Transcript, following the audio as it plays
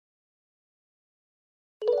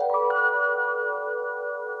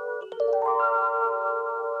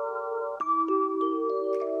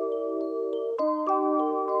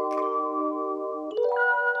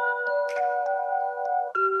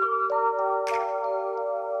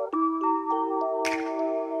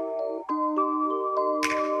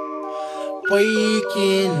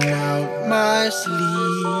waking out my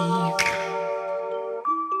sleeve.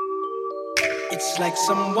 It's like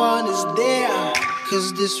someone is there,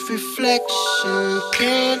 'cause this reflection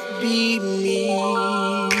can't be me.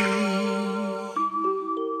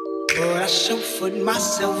 But I chauffeured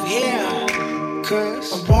myself here,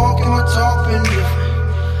 'cause I'm walking, my talk been different.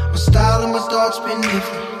 My style and my thoughts been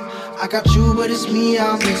different. I got you, but it's me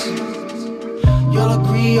I'm missing. You'll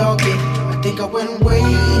agree, I'll get it. I think I went way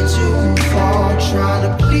too far trying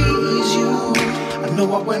to please you. I know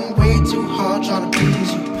I went way too hard trying to please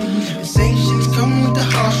you. Sensations come with the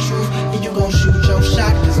harsh truth, and you gon' shoot your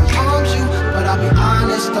shot 'cause I harmed you. But I'll be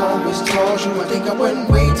honest, always told you I think I went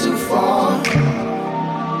way too far.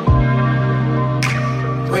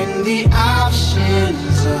 When the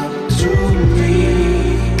option's up to me,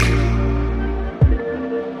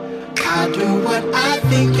 I do what I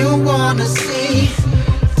think you wanna see.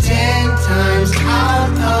 10 times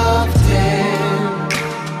out of 10,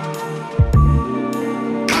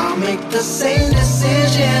 I'll make the same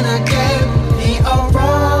decision again. The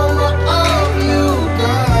aroma of you,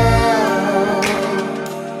 girl,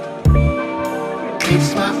 makes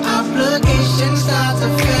my obligation start to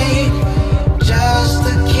fade, just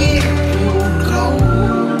to keep you close.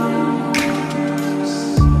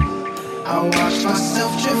 I watch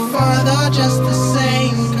myself drift further just the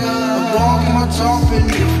same, girl. I'm walking, my talk been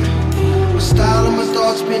different. My style and my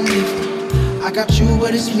thoughts been different. I got you,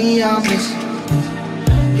 but it's me I'm missing.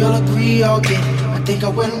 You'll agree, I'll get it. I think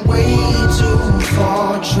I went way too far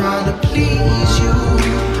trying to please you.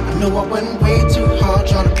 I know I went way too hard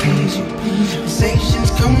trying to please you. Sensations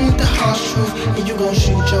come with the harsh truth, and you gon'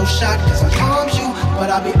 shoot your shot 'cause I harmed you. But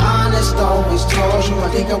I'll be honest, always told you I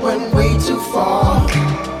think I went way too far.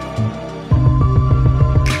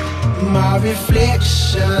 My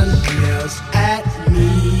reflection yells at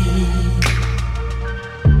me,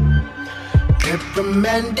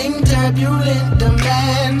 reprimanding turbulent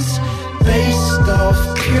demands based off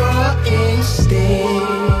pure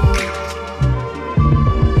instinct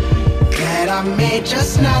that I may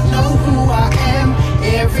just not know who I am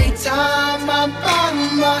every time I'm by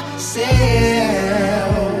myself.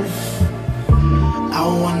 I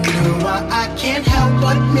wonder why I can't help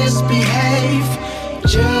but misbehave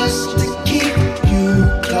just to keep you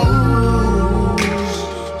close.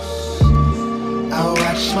 I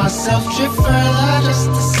watch myself drift further just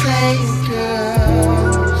to say,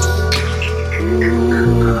 girl,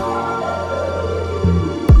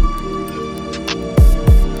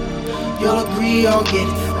 you'll agree, I'll get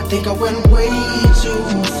it. I think I went way too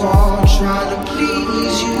far trying to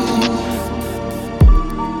please you.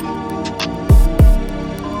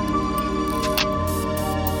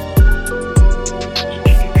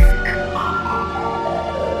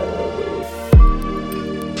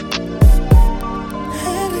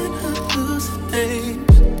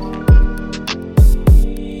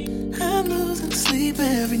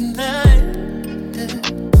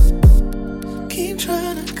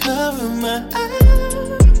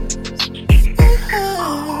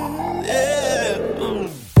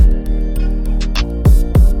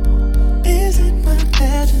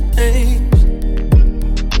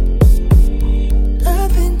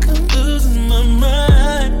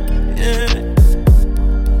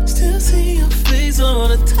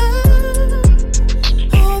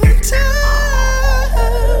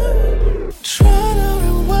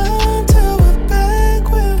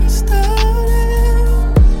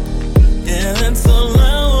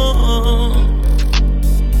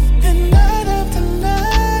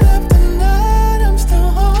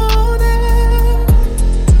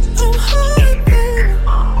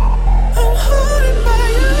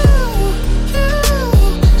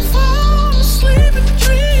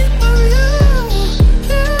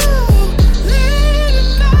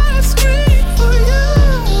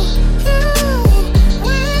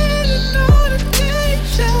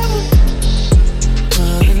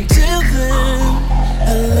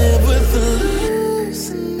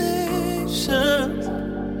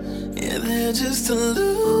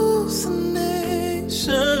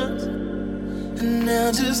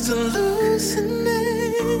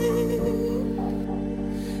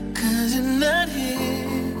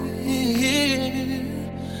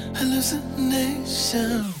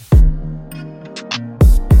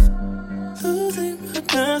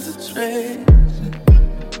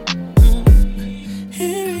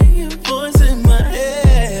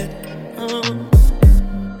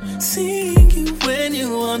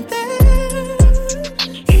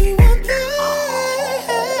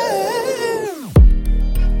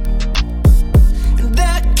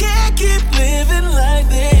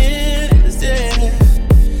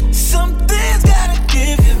 Something's gotta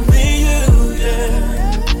give me you.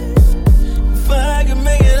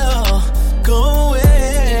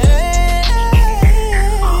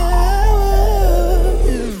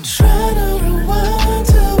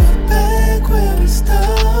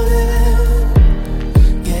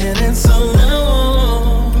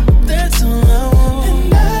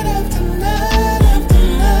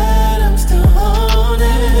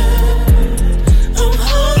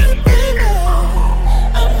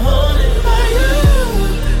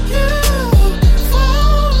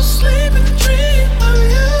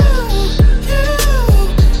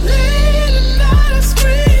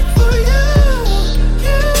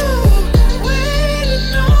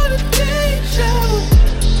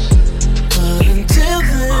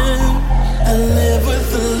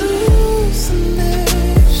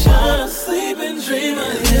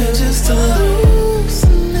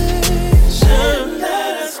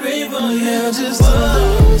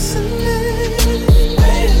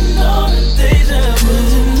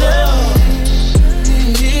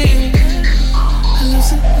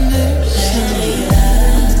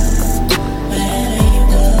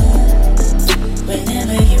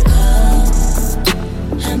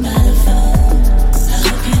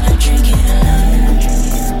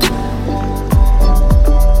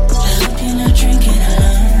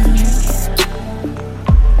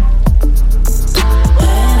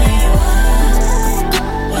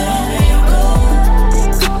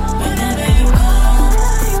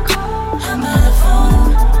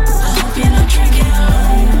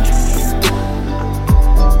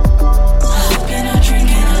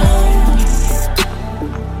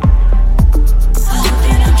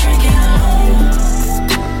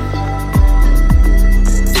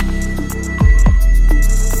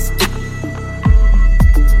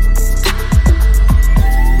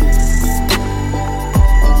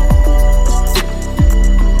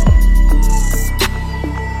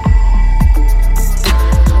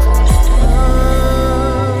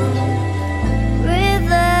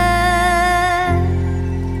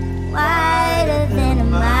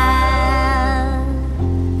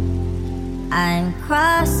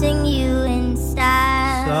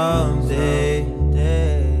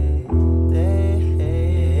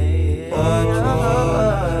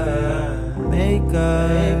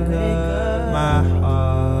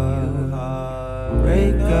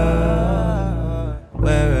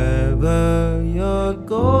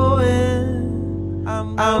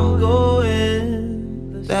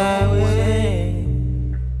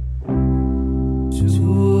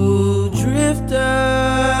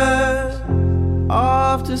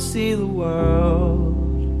 to see the world.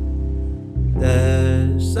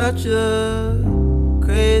 There's such a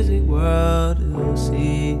crazy world to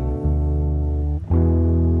see.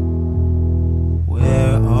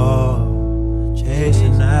 We're all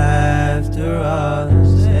chasing after all the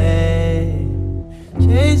same,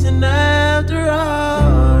 chasing after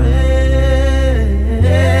all,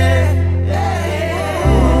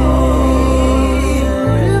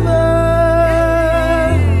 river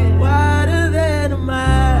wider than a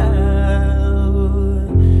mile,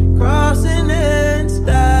 crossing in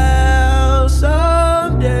style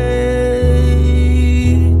someday.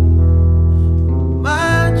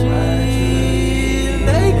 My dream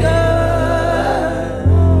maker,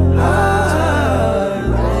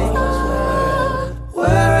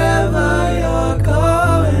 wherever you're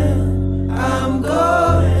going, I'm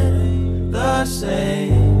going the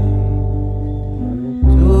same.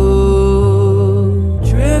 Two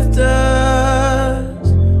drifters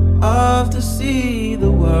off to see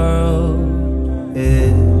the world.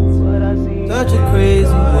 It's such a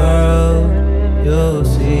crazy world, you'll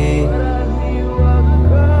see.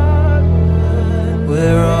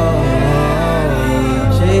 We're all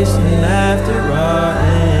chasing after our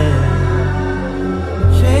end,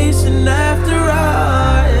 chasing after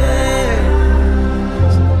our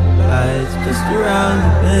ends. Life's just around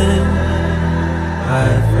the bend,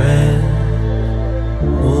 my friend.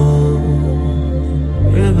 Moon,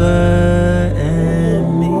 river, and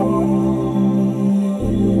me.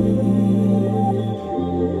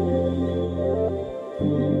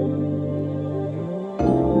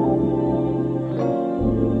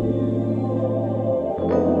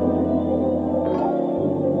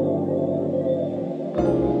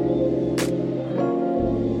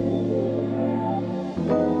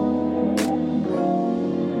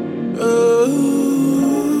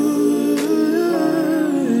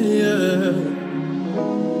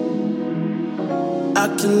 I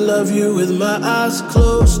can love you with my eyes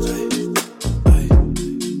closed.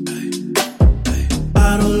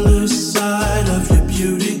 I don't lose sight of your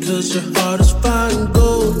beauty, 'cause your heart is fine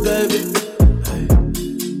gold, baby.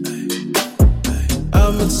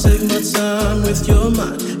 I'ma take my time with your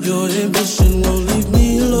mind. Your ambition won't leave me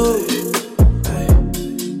alone.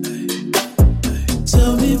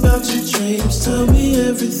 Tell me about your dreams, tell me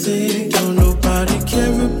everything. Don't nobody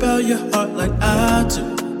care about your heart like I do.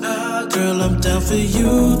 Girl, I'm down for you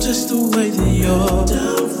just the way that you're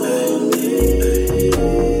down for me.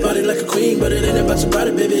 Body like a queen, but it ain't about your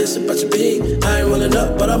body, baby, it's about your being. I ain't rolling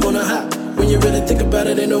up, but I'm on a high. When you really think about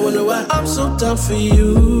it, ain't no wonder why. I'm so down for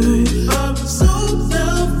you. I'm so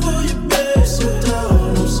down for you, babe. So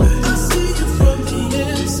down, I'm so I see you from the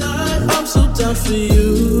inside. I'm so down for you.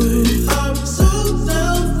 I'm so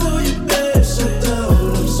down for you, babe. So down,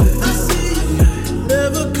 I'm so I see you.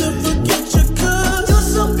 Never could forget you, 'cause you're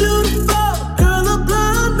so beautiful. Girl, I'm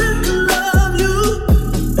blind, make me love you.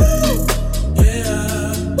 Yeah,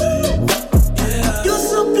 yeah. You're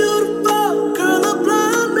so beautiful. Girl, I'm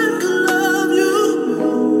blind, make me love you.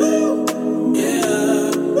 Yeah,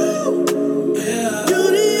 yeah.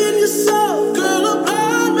 Beauty in your soul. Girl, I'm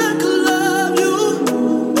blind, make me love you.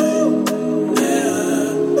 Yeah.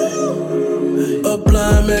 A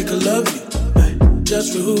blind make I love you, just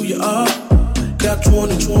for who you are. Got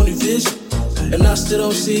 20/20 vision, and I still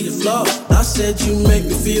don't see your flaws. I said you make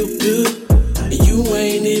me feel good, and you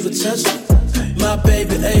ain't even touched me. My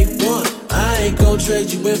baby A1, I ain't gon' trade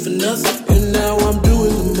you in for nothing. And now I'm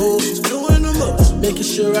doing the most, making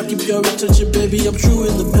sure I keep your attention, baby. I'm true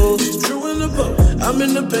in the post, true in the post. I'm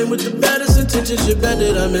in the pain with the baddest intentions. You're bad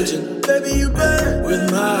that I mentioned, baby, you bad. With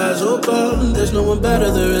my eyes open, there's no one better,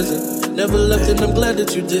 there isn't. Never left, and I'm glad that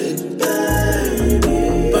you didn't.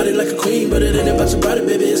 Body like a queen, but it ain't about your body,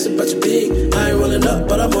 baby, it's about your being. I ain't rolling up,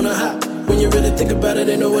 but I'm on a high. When you really think about it,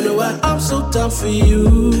 ain't no wonder why. I'm so down for you.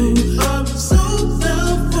 I'm so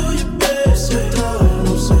down for you, babe. So down,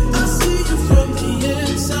 I'm so I see you from the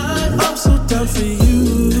inside. I'm so down for you.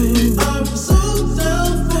 I'm so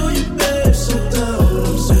down for you, babe. So down,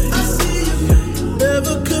 I'm so I see you.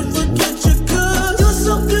 Never could forget you, 'cause you're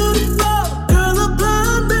so beautiful. Girl, I'm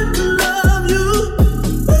blind, make me love you.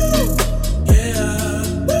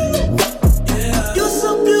 You're so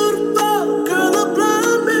beautiful, girl, I'm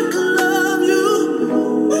blind, make me love you.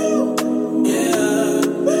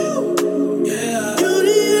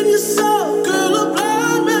 Beauty in your soul, girl, I'm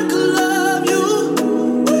blind, make me love you.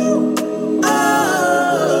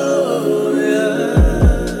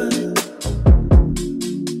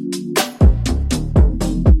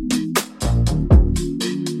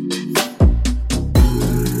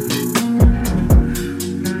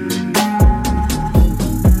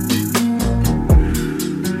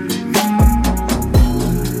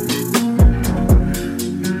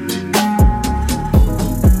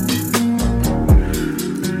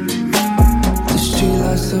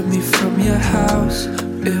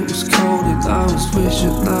 was cold and I was wishing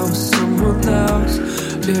I was someone else.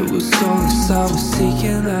 It was all this I was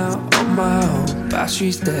seeking out on my own.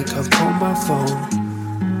 Batteries dead, can't call my phone.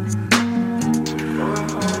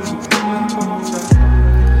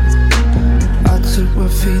 I took my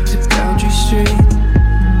feet to Boundary Street.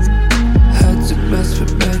 Had to mess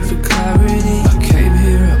with meg for clarity. I came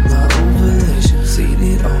here at my own volition, seen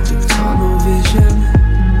it all with tunnel vision.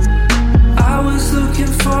 I was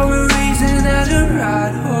looking for a reason and a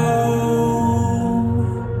ride home.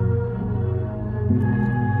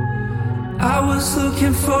 I was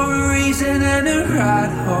looking for a reason and a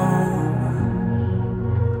ride home.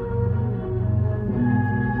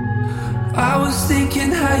 I was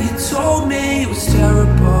thinking how you told me it was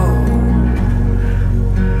terrible.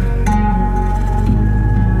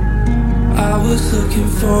 I was looking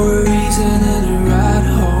for a reason and a ride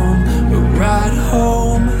home, a ride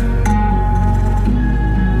home.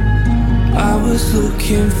 I was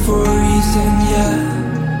looking for a reason, yeah.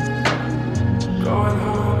 Going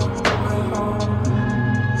home, going home.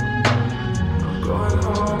 I'm going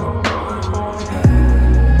home, I'm going home, yeah.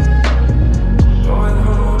 Going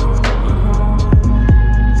home, going home.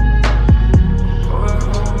 Going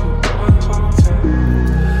home, going home,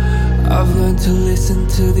 yeah. I've learned to listen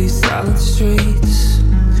to these silent streets.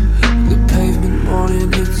 The pavement morning,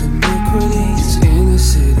 it's iniquities. Inner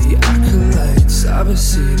city accolades, cyber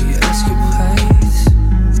city escapades.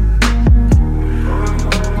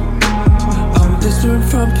 I'm desperate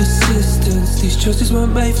from persistence. These choices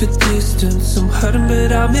weren't made for distance. I'm hurting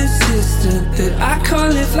but I'm insistent that I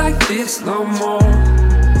can't live like this no more.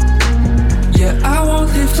 Yeah, I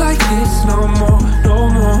won't live like this no more, no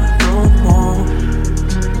more, no more.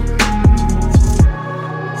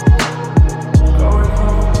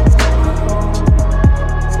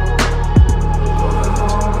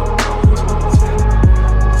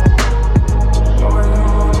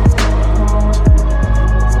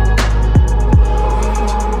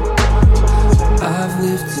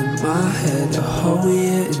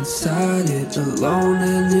 Alone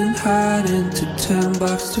and in hiding, took 10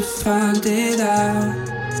 blocks to find it out.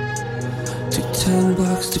 Took 10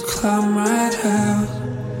 blocks to climb right out.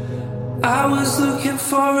 I was looking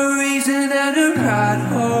for a reason and a ride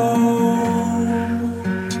home.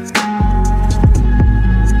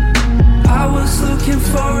 I was looking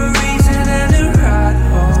for a reason and a ride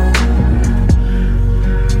home.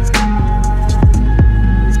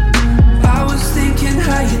 I was thinking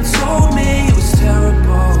how you told me it was terrible.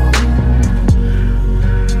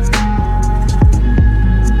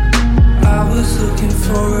 I was looking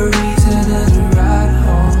for a reason and a ride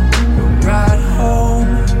home, a ride home.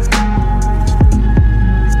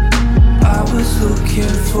 I was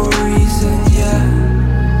looking for a reason, yeah.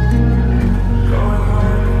 Going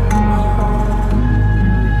home, going home.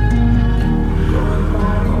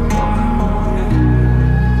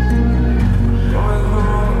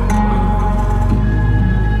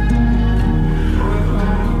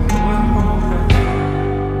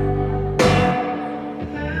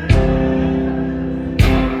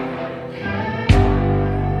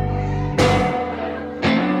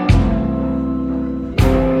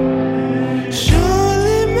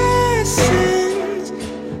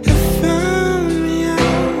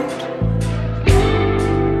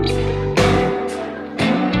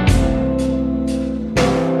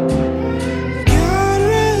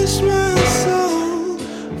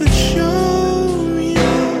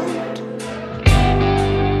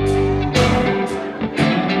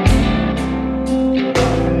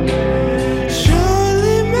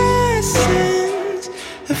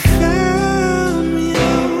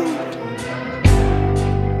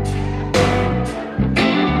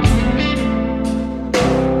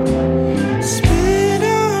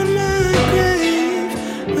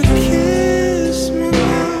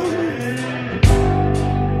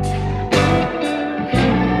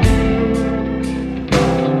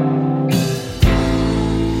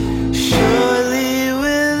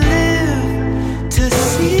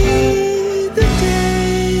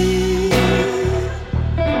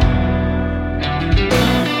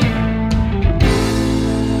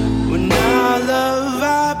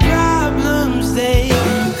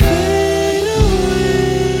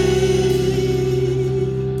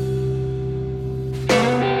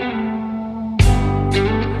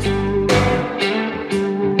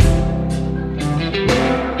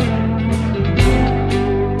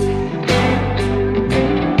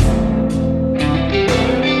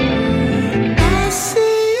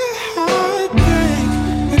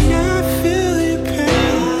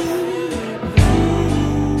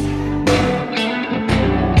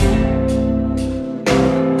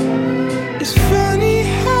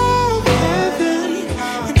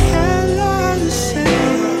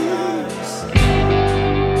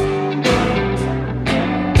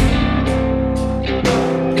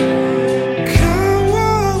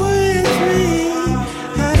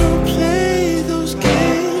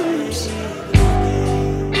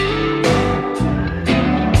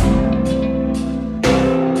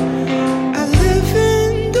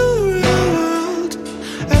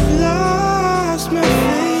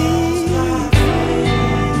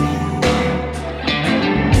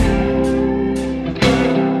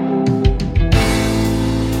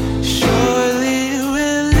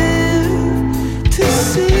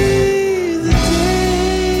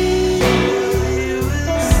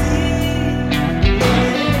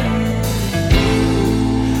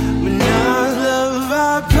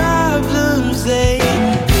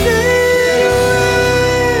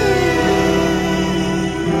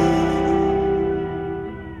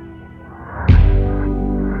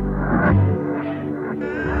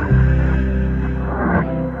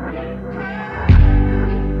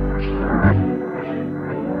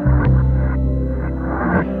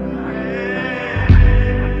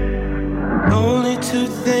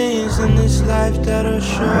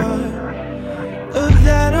 sure. Of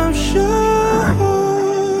that I'm sure.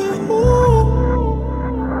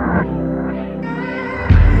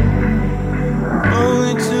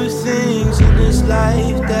 Only two things in this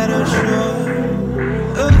life that are sure.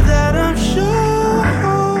 Of that I'm sure.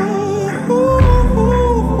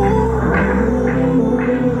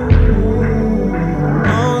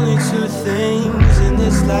 Only two things in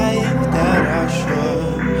this life that are sure.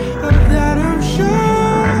 Of that I'm sure.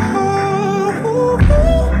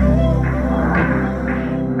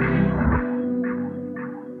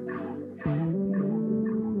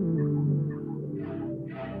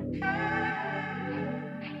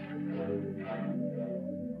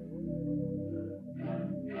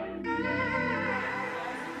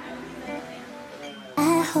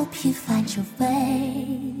 Hope you find your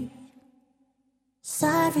way.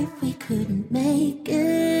 Sorry we couldn't make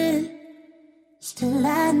it. Still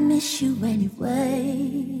I miss you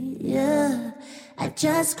anyway. Yeah, I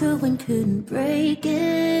just grew and couldn't break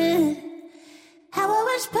it. How I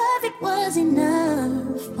wish perfect was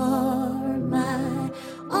enough for my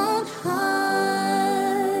own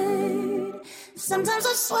heart. Sometimes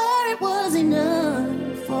I swear it was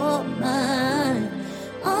enough for my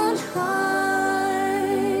own heart.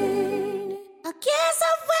 I guess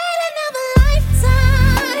I'll wait another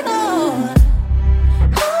lifetime.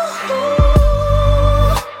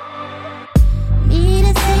 Need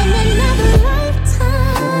to sing another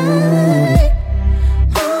lifetime.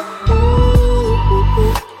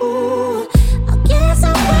 I guess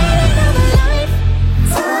I'll wait another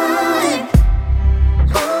lifetime.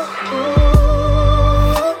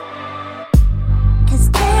 'Cause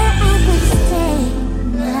there I would stay,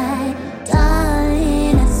 my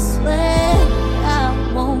darling. I swear I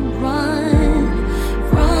won't run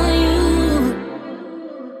from you.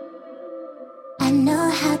 I know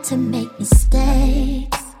how to make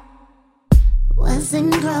mistakes.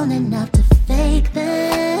 Wasn't grown enough to fake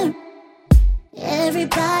them.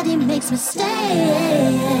 Everybody makes mistakes.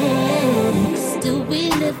 Still we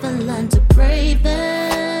live and learn to brave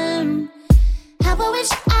them. How I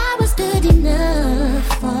wish I was good enough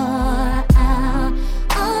for our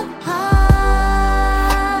own heart.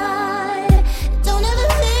 Don't ever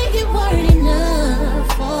think you weren't enough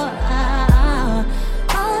for our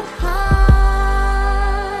own heart.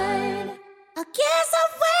 I guess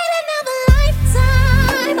I'll wait another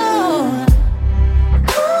lifetime.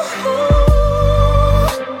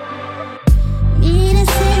 Need to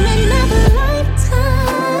sing another lifetime.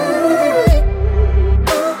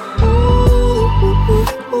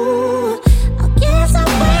 I guess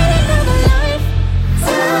I'll wait another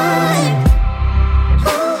lifetime.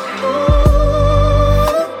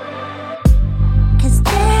 'Cause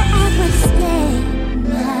there I would stay,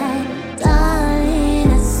 my darling.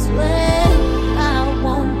 I swear I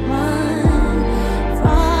won't run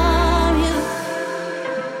from you.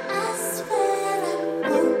 I swear I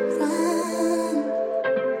won't run.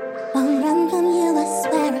 Won't run from you, I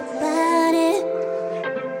swear about it.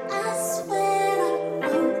 I swear I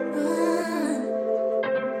won't run.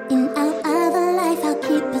 In our other life, I'll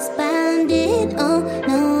keep us bounded. Oh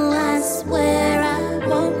no, I swear I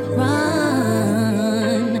won't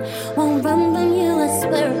run. Won't run from you, I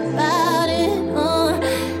swear about it. Oh,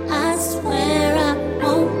 I swear I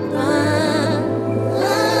won't run.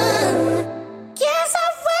 Guess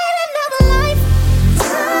I'll wait another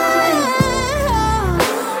lifetime.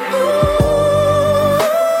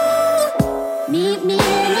 Meet me in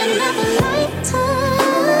another lifetime.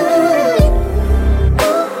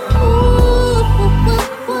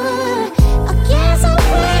 I guess I'll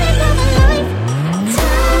wait another lifetime.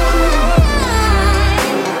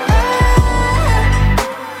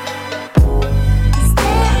 'Cause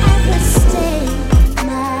there I would stay,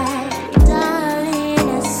 my darling.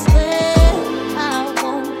 I swear I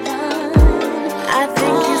won't run. I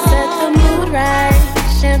think you set the mood right.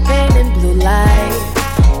 Champagne and blue light.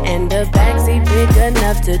 And the backseat big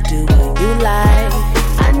enough to do what you like.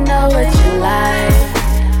 I know what you like.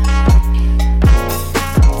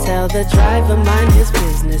 Tell the driver mind his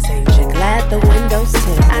business. Ain't you glad the window's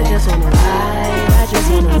tinted? I just wanna ride. I just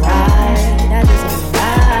wanna ride. I just wanna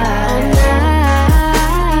ride all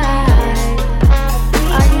night.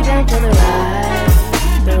 Are you down for the ride?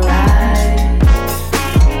 The ride.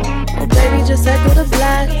 Oh baby, just circle the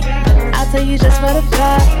block. I'll tell you just what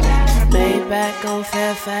about. Made back on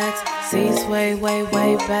Fairfax. Seats way, way,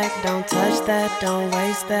 way back. Don't touch that, don't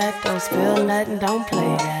waste that. Don't spill nothing, don't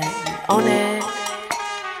play that. On it,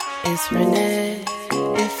 it's Renee.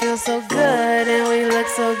 It feels so good and we look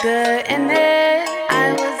so good in it.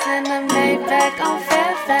 I was in the Maybach on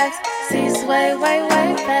Fairfax. Seats way, way, way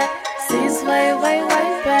back. Seats way, way, way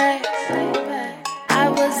back. I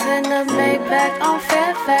in the Maybach on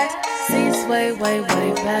Fairfax. Seats way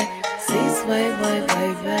back. Seats way back,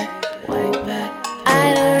 way back.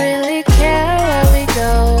 I don't really care where we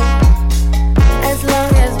go, as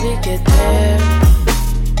long as we get there.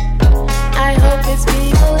 I hope it's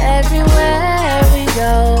people everywhere we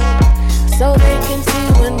go, so they can see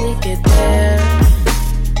when we get there.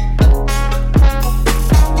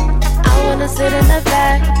 I wanna sit in the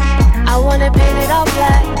back, I want it painted all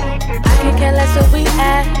black. I can care less where we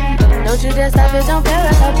at. Don't you dare stop it, don't pair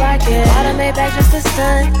us up, I get out of Maybach just a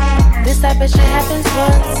stunt. This type of shit happens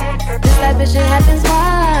once. This type of shit happens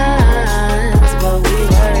once. But we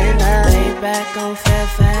were in the Maybach on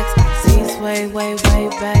Fairfax. Seats way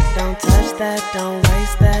back. Don't touch that, don't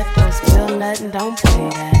waste that. Don't spill nothing, don't play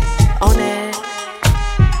that. On it,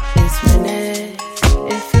 it's rented.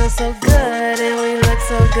 It feels so good and we look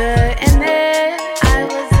so good in it. I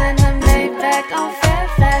was in the Maybach on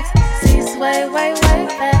Fairfax. Seats way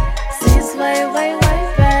back. Seats way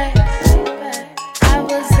back. I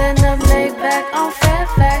was in the Maybach on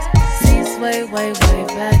Fairfax. Seats way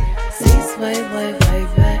back. Seats way back.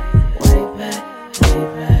 Way back.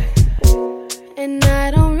 And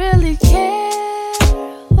I don't really care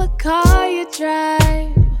what car you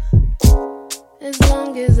drive, as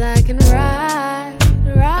long as I can ride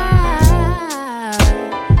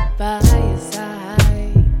by your side.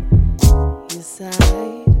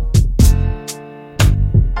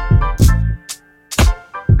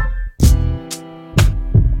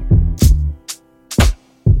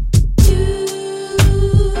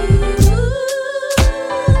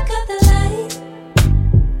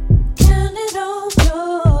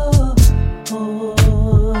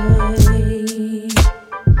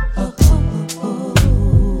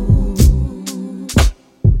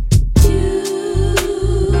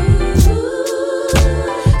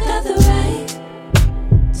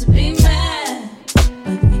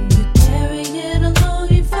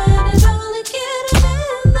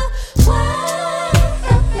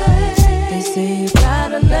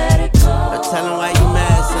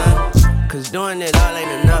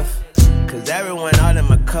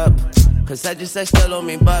 Such and such still owe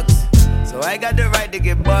me bucks, so I got the right to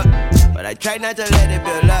get bucked, but I try not to let it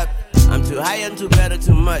build up. I'm too high, I'm too better,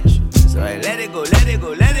 too much, so I let it go. I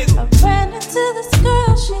ran into this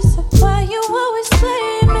girl, she said, why you always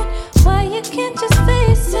playing me? Why you can't just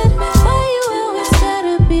face it? Why you always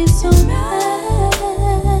gotta be so mad?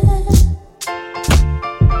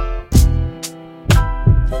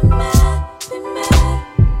 Be mad.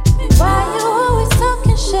 Why you always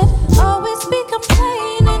talking shit? Always be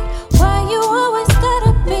complaining. Why you always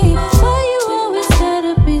gotta be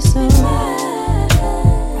so mad?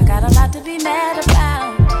 I got a lot to be mad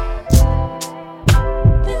about.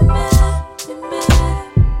 Be mad.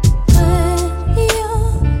 When you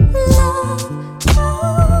love, when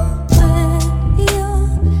you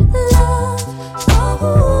love,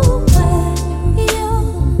 when you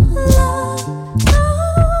love,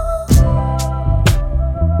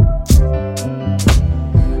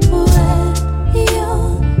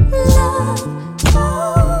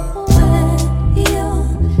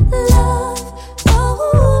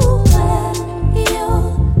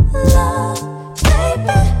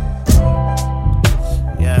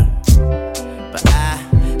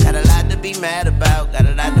 mad about, got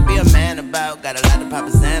a lot to be a man about, got a lot to pop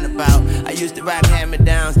a sand about. I used to rock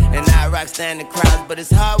hand-me-downs, and now I rock standing crowds, but it's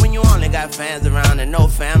hard when you only got fans around and no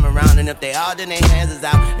fam around, and if they all, then their hands is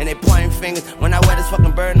out, and they pointing fingers, when I wear this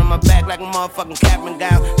fucking burden on my back like a motherfucking cap and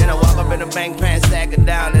gown, then I walk up in the bank pants, sack it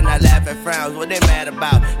down, and I laugh at frowns, what they mad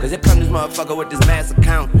about, cause here come this motherfucker with this mass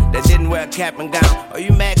account, that didn't wear a cap and gown, are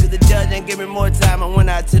you mad cause the judge ain't give me more time, and when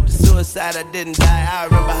I attempted suicide, I didn't die, I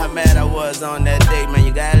remember how mad I was on that day, man,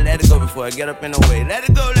 you gotta let it go before I get up in the way, let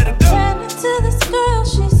it go, let it go. Ran into this girl,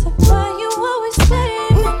 she said, why you always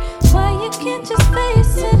playing me? Why you can't just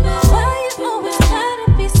face it? Why you always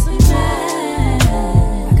gotta be so mad?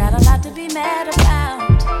 I got a lot to be mad about.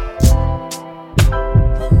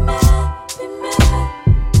 Be mad, be mad.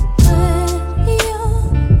 When you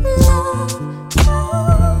love,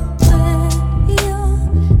 when you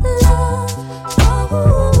love,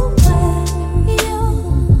 when you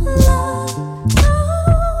love.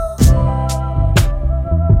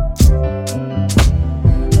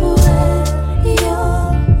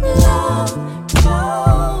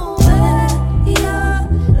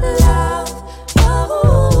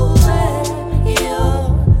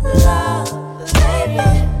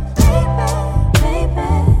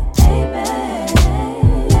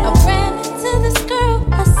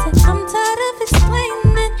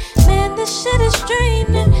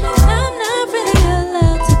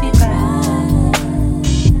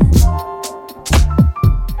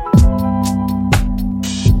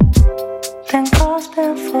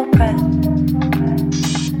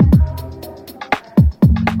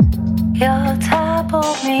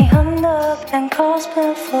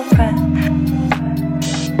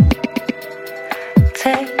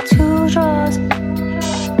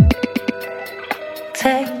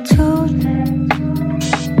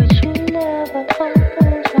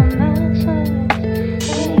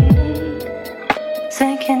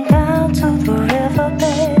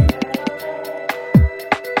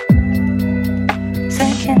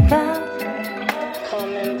 thinking about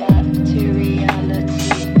coming back to reality.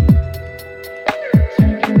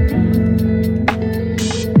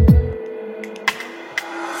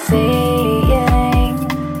 Seeing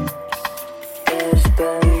is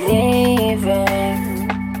believing.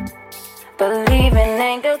 Believing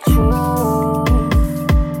ain't the truth.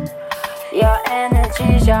 Your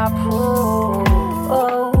energy's your proof.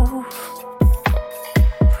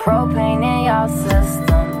 Propane in your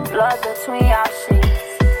system, blood between your sheets.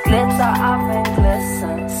 Glitter up and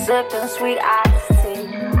glisten, sipping sweet iced tea.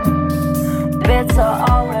 Bitter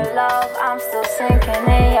or in love, I'm still sinking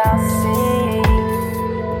in your sea.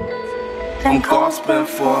 I'm gasping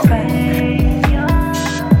for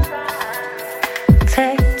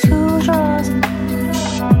take two draws.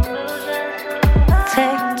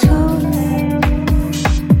 Take two.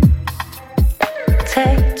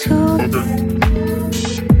 Take two.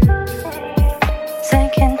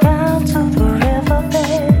 Sinking down to the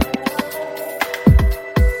riverbed.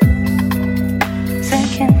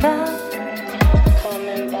 Sinking down.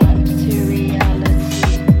 Coming back to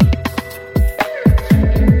reality.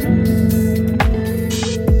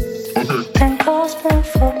 Then gasping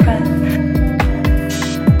for breath.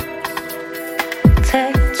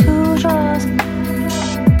 Take two draws.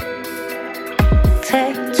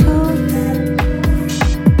 Take two.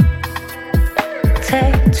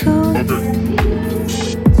 Take two.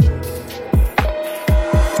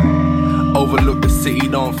 overlook the city,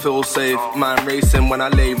 don't feel safe. Man racing when I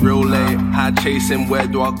lay real late. High chasing, where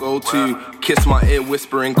do I go to? Kiss my ear,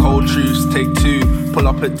 whispering cold truths. Take two, pull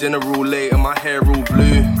up at dinner real late and my hair all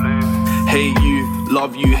blue. Hate you,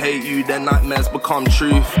 love you, hate you, then nightmares become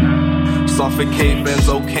truth. Suffocate,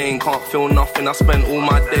 benzocaine, can't feel nothing, I spent all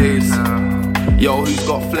my days. Yo, who's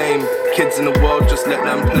got flame? Kids in the world, just let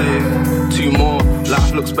them play. Two more,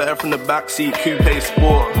 life looks better from the backseat, coupe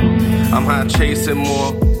sport. I'm high chasing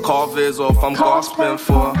more, carvers off, I'm gasping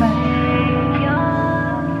for.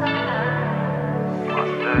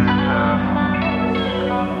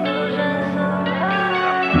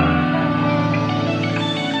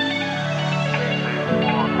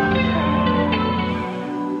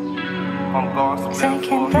 I'm gasping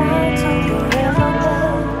Taking back to the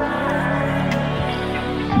riverbed.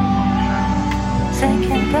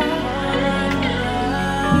 Taking back.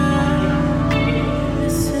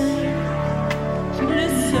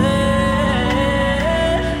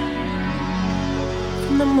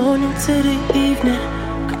 From the morning to the evening,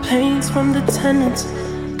 complaints from the tenants.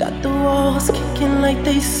 Got the walls kicking like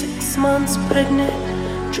they 6 months pregnant.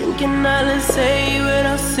 Drinking Alizé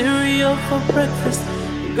without cereal for breakfast.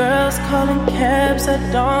 Girls calling cabs at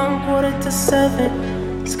dawn, 6:45.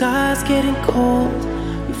 Sky's getting cold.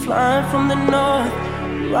 We flying from the north,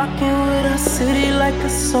 rocking with our city like a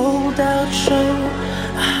sold out show.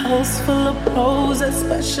 A house full of pros that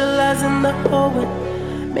specialize in the poet.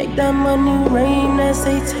 Make that money rain as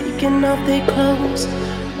they taking off their clothes.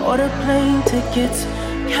 Order plane tickets,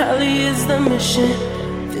 Cali is the mission.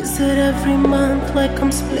 Visit every month like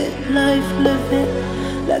I'm split life living.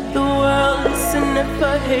 Let the world listen if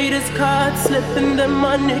a hater's caught slipping, then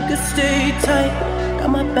my niggas stay tight. Got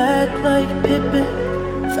my back like Pippin,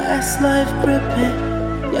 fast life gripping.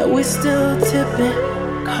 Yeah, we still tipping.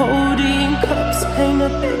 Codeine cups paint a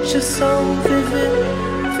picture so vivid.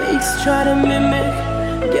 Fakes try to mimic,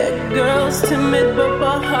 get girls timid, but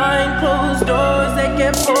behind closed doors they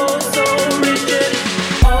get pulled so rigid.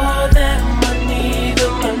 All that money, the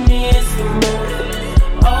money is the motive.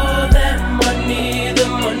 All that money, the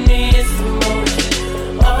money is the motive.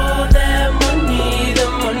 All that money, the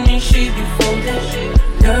money she be folding.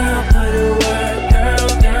 Girl, put in work, girl,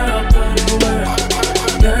 girl, put in work.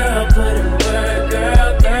 Girl, put in work, girl,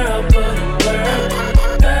 girl, put in work.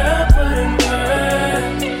 Girl, put in work.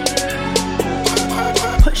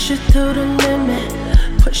 Push it to the limit,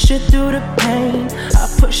 push it through the pain. I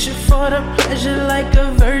push it for the pleasure like a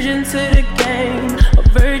virgin to the game. A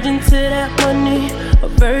virgin to that money, a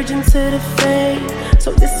virgin to the fame. So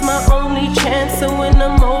this my only chance, so when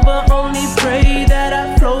I'm over, only pray that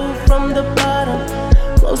I flow from the bottom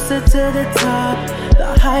closer to the top. The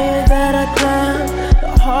higher that I climb, the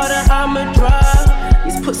harder I'ma drop.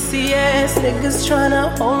 These pussy ass niggas tryna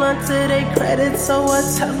hold on to their credit, so I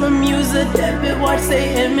tell them use a debit. Watch their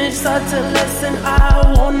image start to lessen. I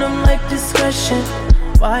want them like discretion.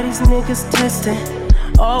 Why these niggas testing?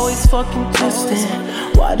 Always fucking testing.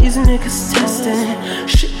 Why these niggas testing?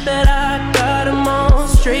 Shit that I got them on.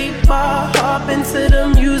 Straight bar, hop into the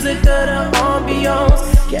music of the ambiance.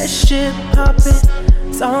 Get shit poppin'.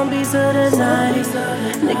 Zombies of the night.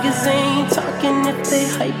 Niggas ain't talking if they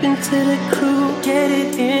hype into the crew. Get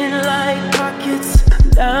it in like pockets.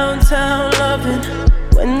 Downtown loving.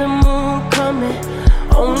 when the moon coming.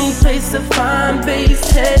 Only place to find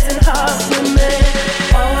base heads and hot women.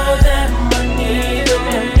 All that money, the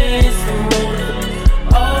money is the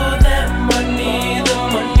motive. All that money, the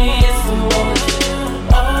money is the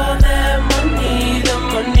motive. All that money, the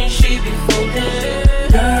money she be folding.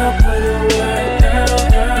 Girl, put in work, girl,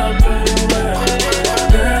 put in work.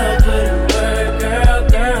 Girl, put in work,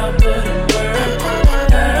 girl, put in work.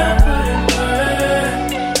 Girl, put in work.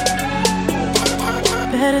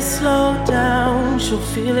 Better slow down, she'll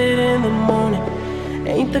feel it in the morning.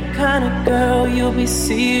 Ain't the kind of girl you'll be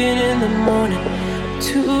seeing in the morning.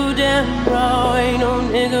 Too damn raw, ain't no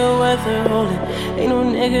nigga worth her holding. Ain't no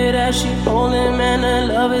nigga that she holding, man,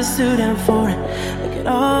 her love is too damn foreign. Look at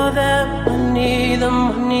all that money, the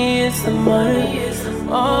money is the money.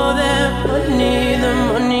 All that money, the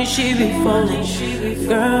money she be folding.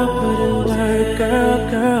 Girl, put in work,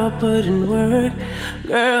 girl, put in work.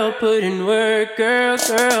 Girl, put in work, girl,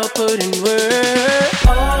 put in work.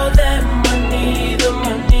 All that money, the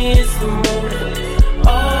money is the motive.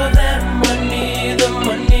 All that money, the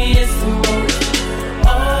money is the motive.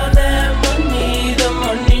 All that money, the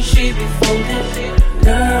money she be folding.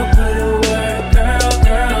 Girl, put in work, girl,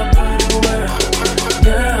 put in work.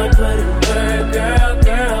 Girl, put in work, girl,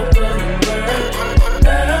 put in work.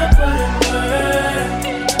 Girl, put in work.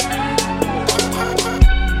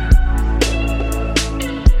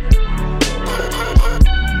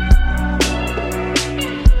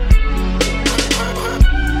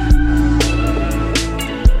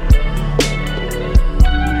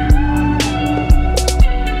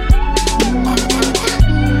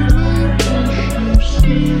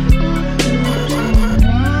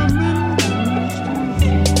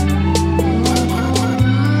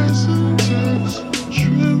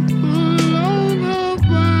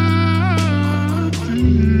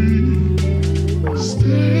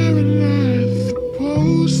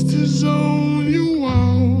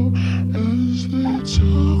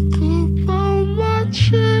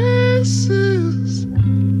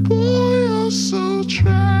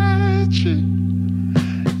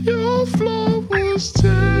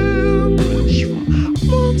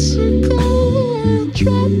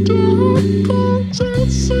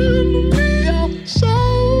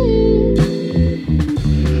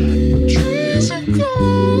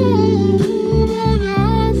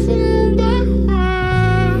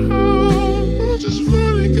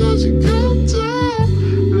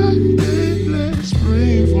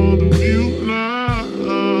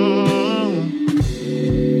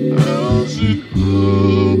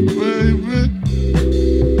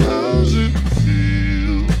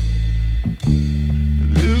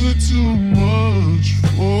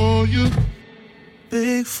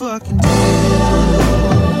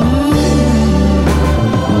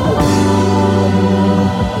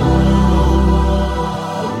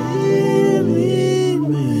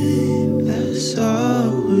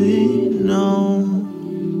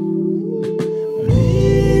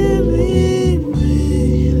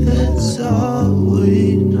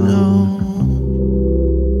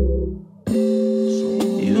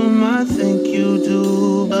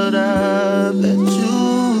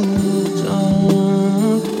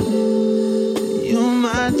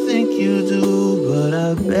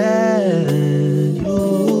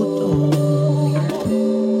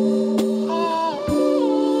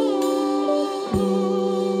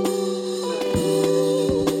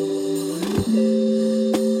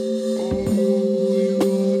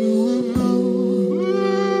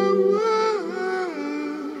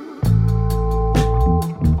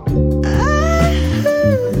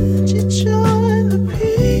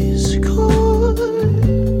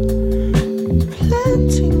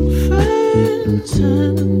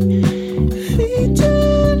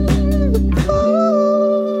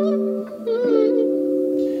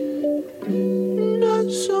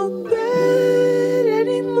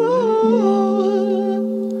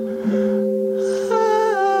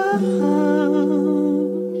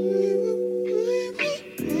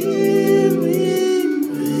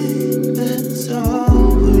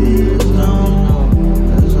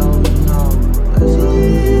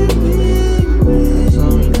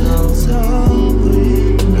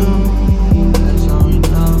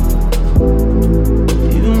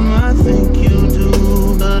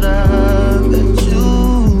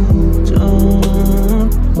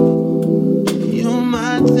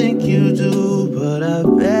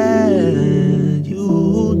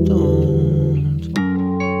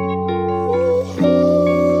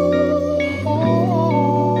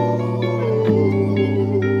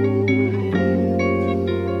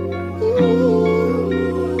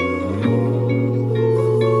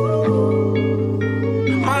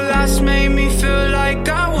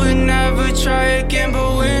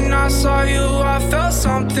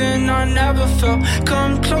 I never felt.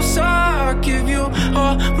 Come closer, I'll give you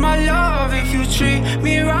all my love. If you treat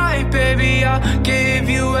me right, baby, I'll give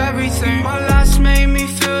you everything. My last made me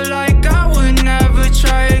feel like I would never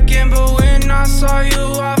try again, but when I saw you,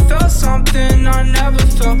 I felt something I never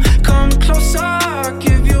felt. Come closer, I'll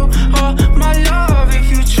give you all my love. If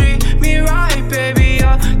you treat me right, baby,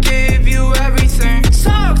 I'll give you everything.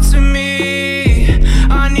 Talk to me,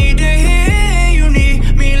 I need to hear you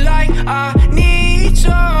need me like I need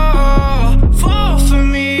you. Fall for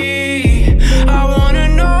me, I wanna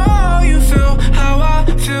know you feel how I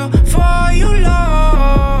feel for you,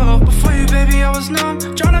 love. Before you, baby, I was numb,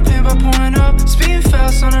 tryna paint by pouring up, speeding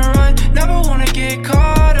fast on the run, never wanna get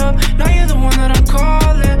caught up. Now you're the one that I'm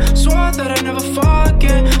calling, swore that I'd never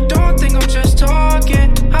forget. Don't think I'm just talking,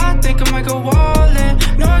 I think I might go all in.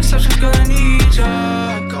 No exceptions, girl, I need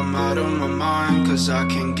ya. Come out of my mind, cause I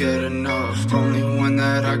can't get enough. Only one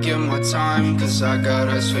that I give my time, cause I got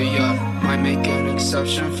eyes for ya. Might make an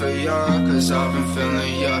exception for ya, cause I've been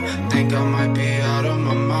feeling ya. Think I might be out of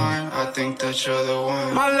my mind, I think that you're the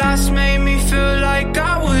one. My last made me feel like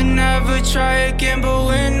I would never try again, but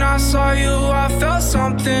when I saw you, I felt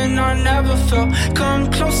something I never felt.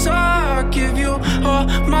 Come closer, I'll give you all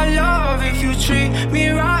my love. If you treat me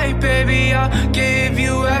right, baby, I'll give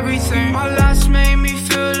you everything. My last made me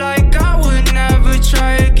feel like I would never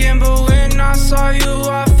try again, but when I saw you,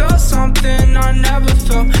 I felt something I never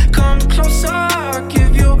felt. Come closer, I'll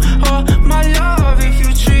give you all my love. If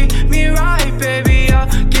you treat me right, baby, I'll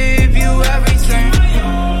give you everything.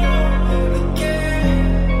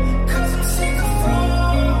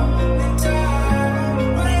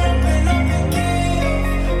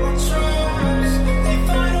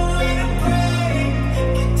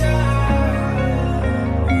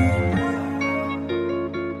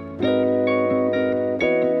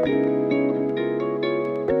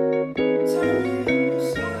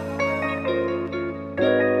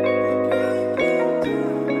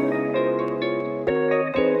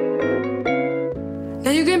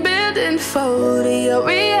 Fold to your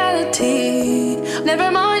reality.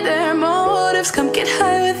 Never mind their motives, come get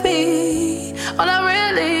high with me. All I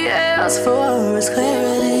really ask for is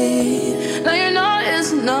clarity. Now you're not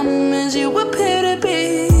as numb as you appear to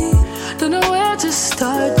be. Don't know where to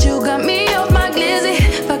start, you got me off my glizzy.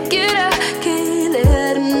 Fuck it, I can't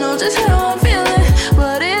let him know just how I'm feeling.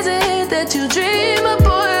 What is it that you dream of,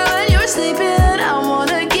 boy, when you're sleeping? I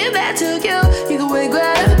wanna give that to you. You can wake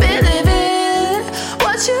up and live it.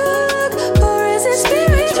 What you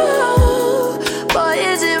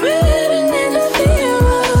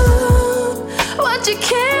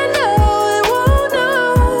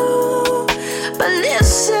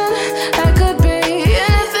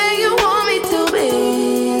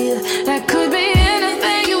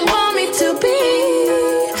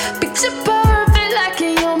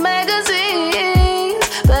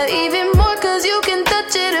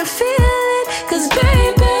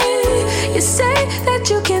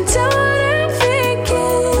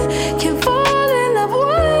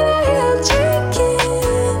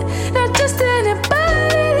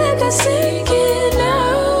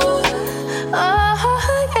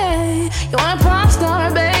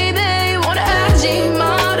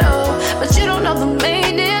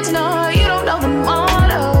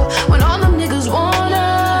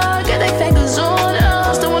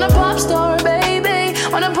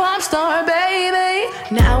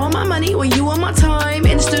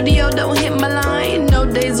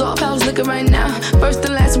right now. First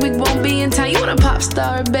and last week won't be in time. You want a pop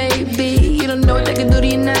star, baby. You don't know what they can do to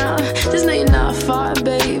you now. Just know you're not far,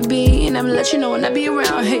 baby. And I'm gonna let you know when I be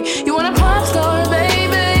around. Hey, you want a pop star,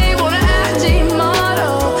 baby. Want an IG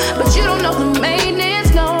model. But you don't know the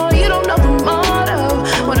maintenance, no. You don't know the motto.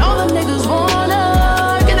 When all the niggas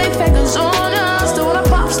wanna get they fingers on us. Still want a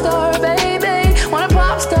pop star, baby. Want a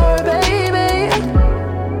pop star, baby.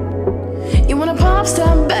 You want a pop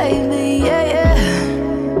star, baby, yeah, yeah.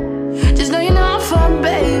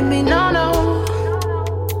 Baby, no, no.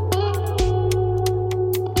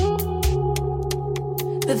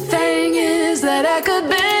 The thing is that I could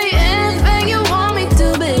be in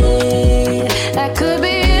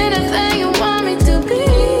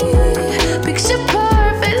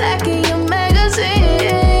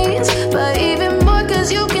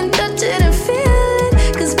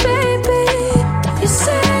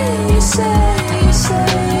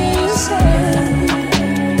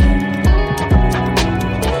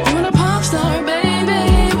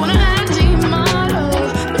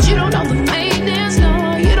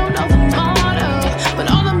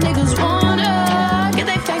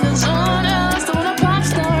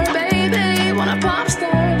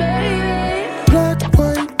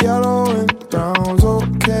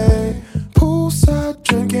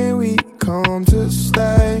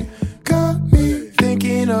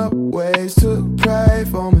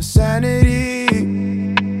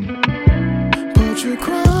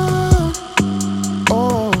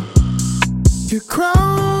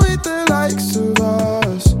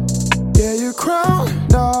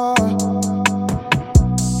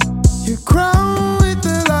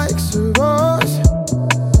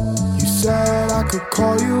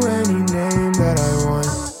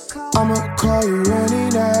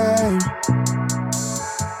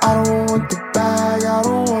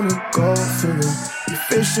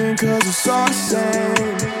it's all the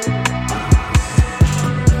same.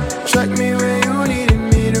 Check me when you needed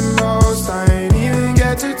me the most. I ain't even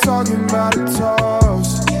get to talking about the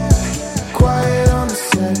toast. Quiet on the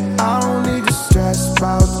set, I don't need to stress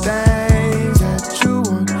about things that you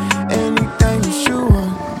want, anything that you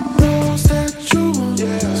want, those that you want.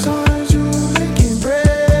 Sometimes you making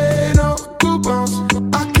bread, no coupons.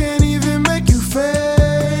 I can't even make you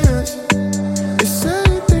famous. It's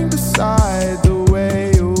anything beside the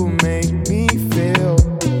way you make me feel.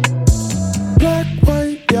 Black,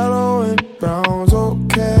 white, yellow, and brown's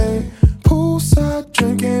okay. Poolside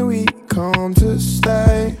drinking, we come to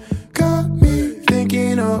stay. Got me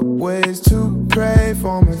thinking up ways to pray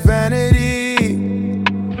for my vanity.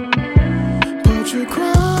 But your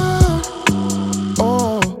crown,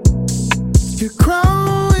 oh, your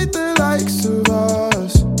crown with the likes of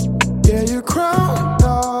us. Yeah, your crown,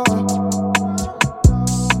 oh,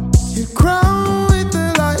 your crown with the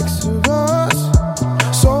likes of us.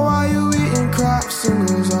 So while you eating crap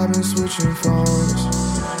singles, I've been switching phones,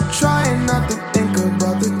 trying not to think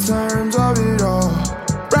about the terms of it all.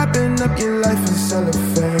 Wrapping up your life in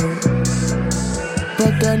cellophane.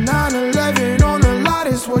 But that 911 on the lot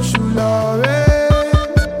is what you love,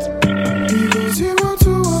 We go 0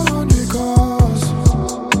 to 100 cars.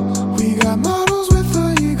 We got models with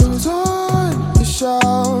the egos on the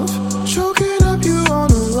shelf, choking up you on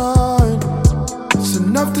the run. It's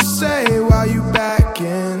enough to say while you back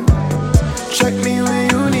in. Check me when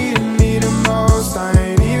you needed me the most. I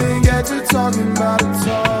ain't even get to talking about the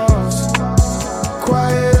toast.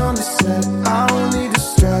 Quiet on the set, I don't need to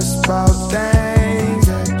stress about things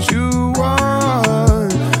that you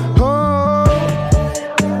want. Oh.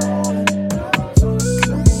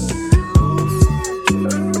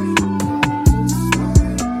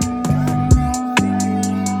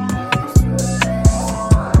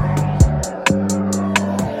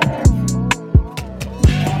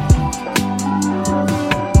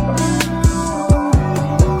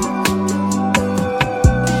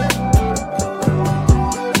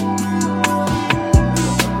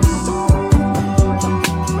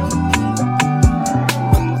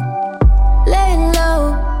 Lay low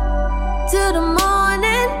till the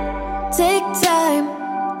morning. Take time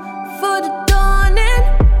for the dawning.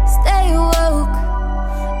 Stay woke,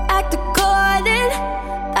 act according.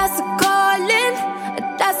 That's a calling,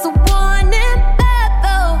 that's a warning. Bad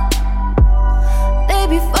though, they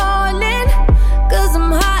be falling, 'cause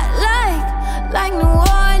I'm hot like New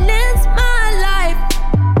Orleans. My life,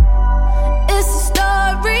 it's a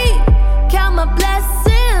story. Count my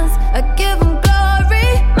blessings, I give them glory.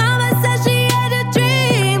 Mama said she had a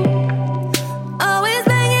dream, always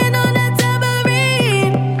banging on that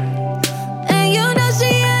tambourine. And you know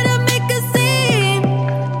she had to make a scene.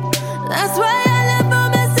 That's why I left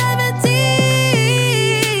home at 17.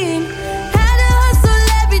 Had to hustle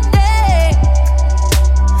every day,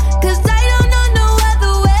 'cause I don't know no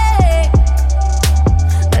other way.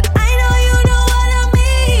 But I know you know what I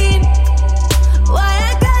mean. Why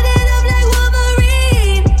I got it up like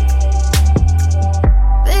Wolverine.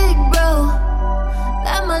 Big bro,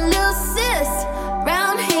 that my little sis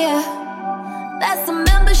round here. That's the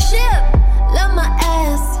membership. Love my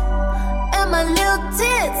ass and my little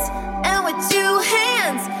tits. And with 2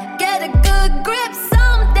 hands, get a good grip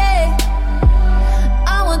someday.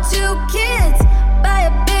 I want 2 kids, buy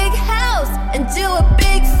a big house, and do a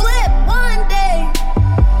big flip one day.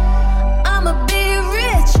 I'ma be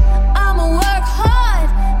rich, I'ma work hard.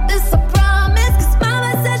 This a promise, 'cause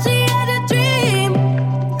mama said she had a dream.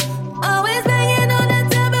 Always banging on that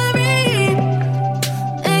tambourine.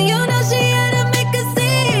 And you know she had to make a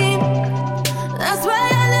scene. That's why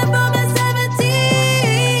I left home at 17.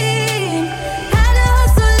 Had to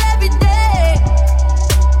hustle every day,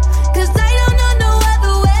 'cause I don't know no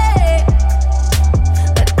other way.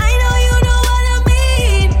 But I know you know what I mean.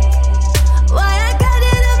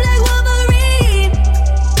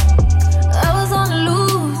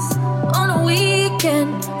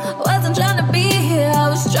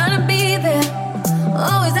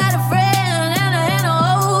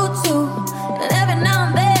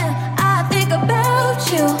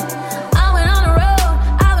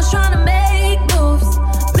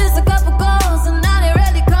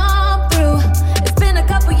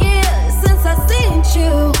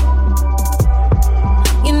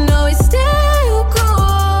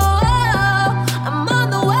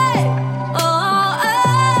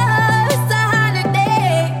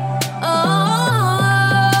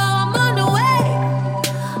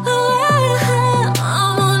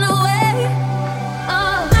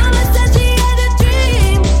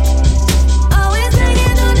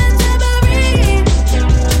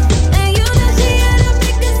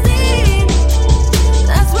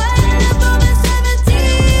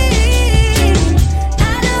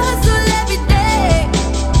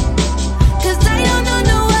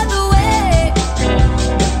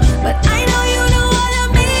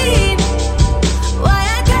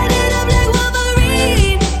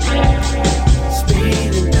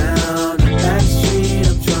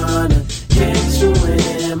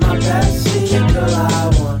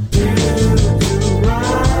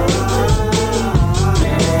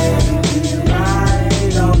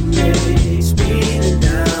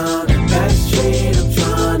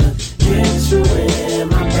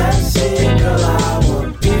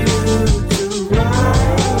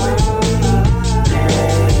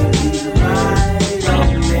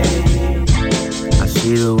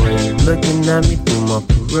 See the way you looking at me through my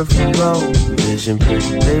peripheral vision,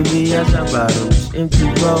 pretty baby, as I ride on this empty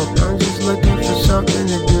road. I'm just looking for something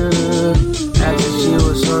to do. After she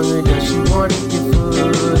was hungry, then she wanted your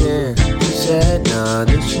food, and she said, nah,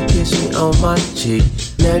 then she kissed me on my cheek.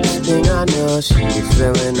 Next thing I know, she was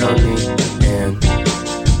feeling on me, and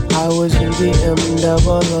I was in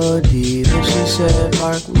BMW. Then she said,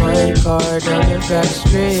 park my car down the back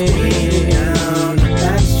street. Down the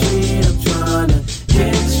back street, I'm tryna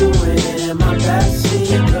get you in my backseat,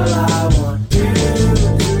 girl. I want you to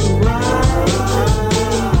ride,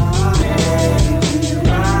 baby,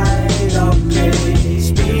 ride on me.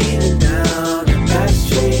 Speeding down the back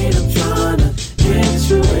street, I'm tryna get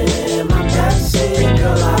you in my backseat,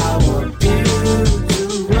 girl. I want you to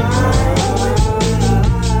ride,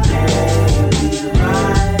 baby,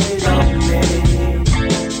 ride on me.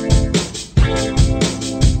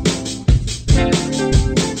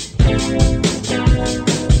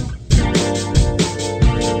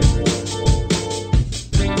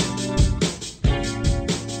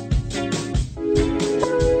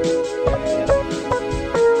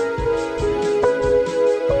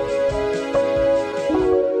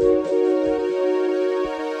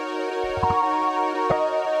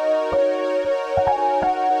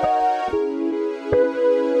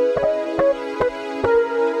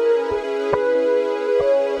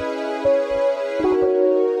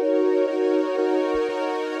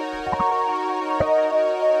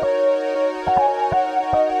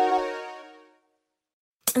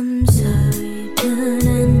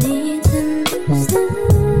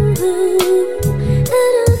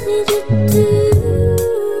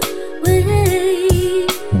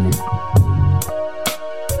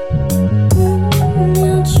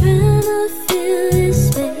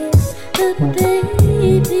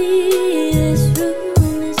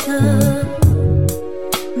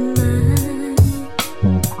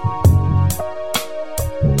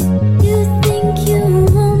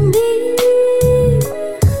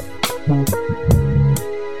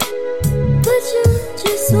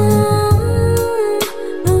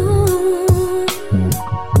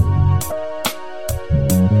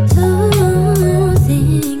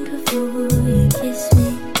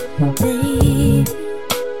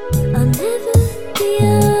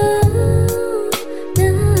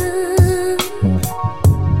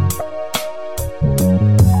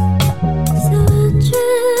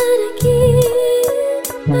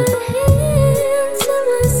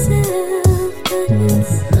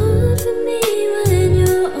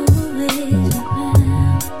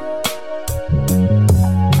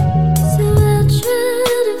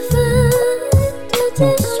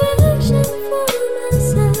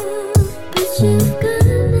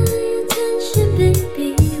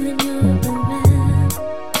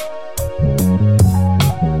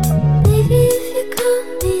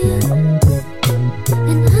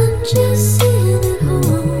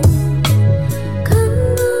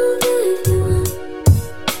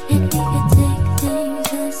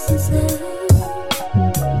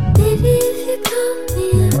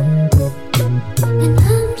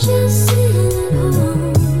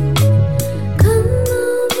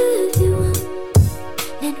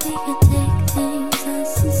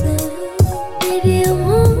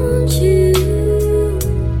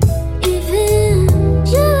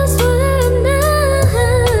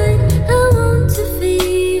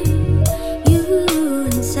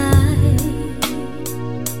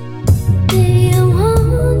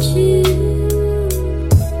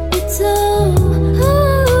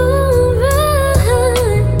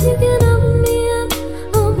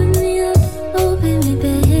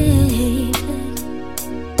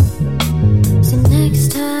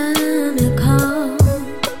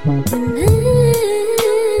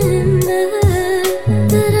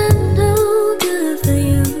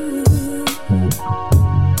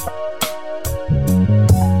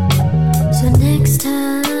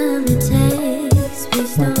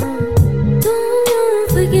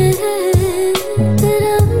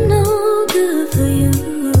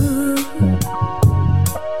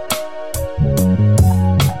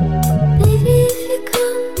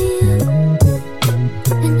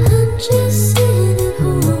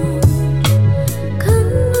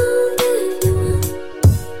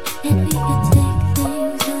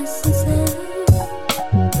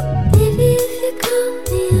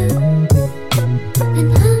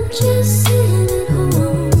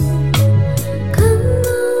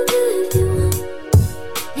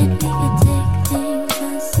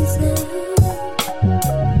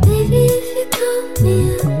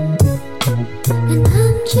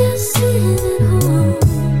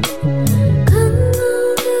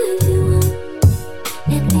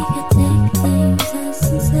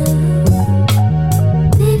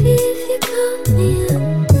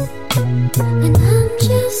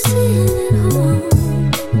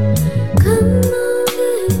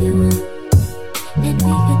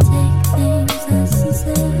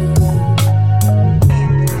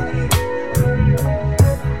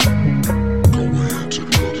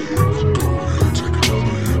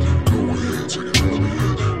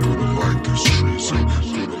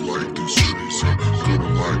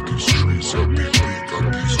 I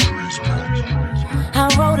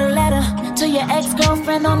wrote a letter to your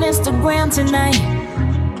ex-girlfriend on Instagram tonight.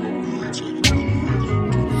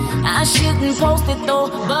 I shouldn't post it though,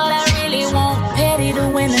 but I really want Petty to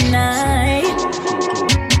win the night.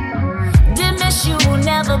 Did miss you, will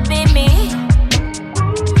never be me.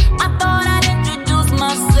 I thought I'd introduce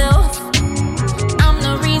myself. I'm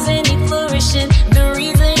the reason he flourishing, the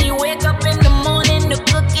reason he wake up in the morning, the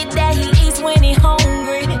cookie that he eats when he hungry.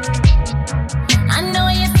 I know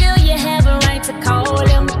you feel you have a right to call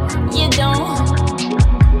him, you don't.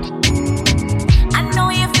 I know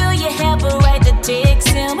you feel you have a right to text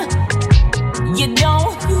him, you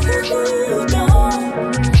don't.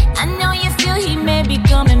 I know you feel he may be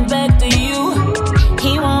coming back to you.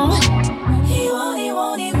 He won't.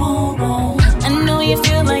 I know you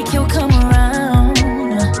feel like he'll come around.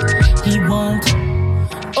 He won't.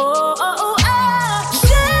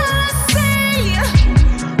 Jealousy.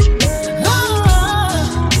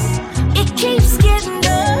 It keeps getting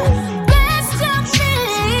the best of me.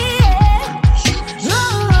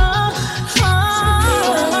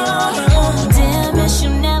 Damn it,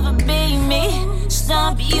 you'll never be me.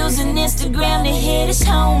 Stop using Instagram to hit his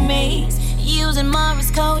homies. Using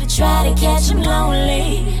Morris code to try to catch him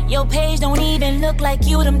lonely. Your page don't even look like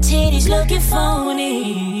you, them titties looking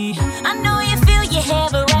phony. I know you feel you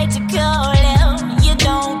have a right to call him. You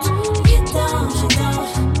don't.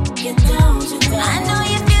 I know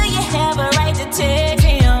you feel you have a right to text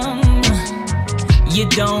him. You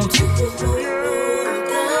don't.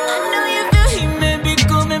 I know you feel he may be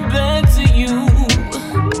coming back to you.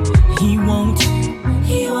 He won't.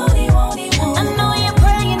 I know you're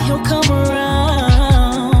praying he'll come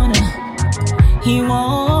around. He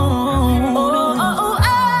won't.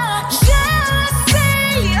 Jealousy.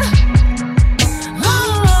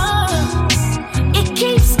 It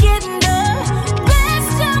keeps getting the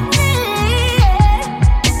best of me.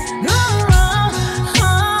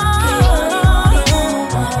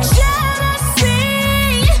 Jealousy.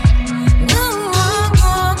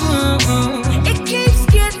 It keeps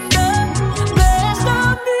getting the best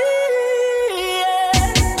of me.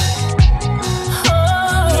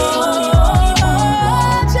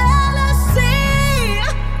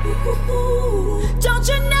 Don't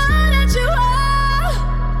you know that you are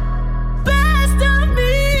best of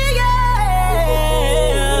me, yeah.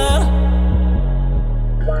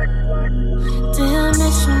 Damn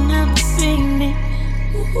it, you'll never be me.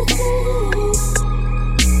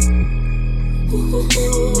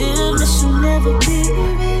 Damn it, you'll never be me,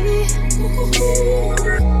 baby.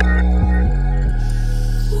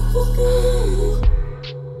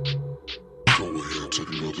 Go ahead, take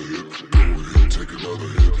another hit. Go ahead, take another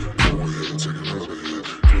hit. Go ahead, take another hit.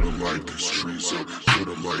 Gonna light these trees up.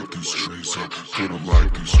 Gonna light these trees up. Gonna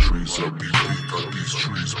light these trees up. Beat got these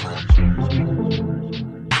trees pop.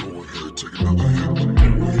 Go ahead, take another hit. Go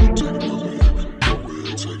ahead, take another hit. Go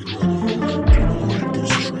ahead, take another hit. Gonna light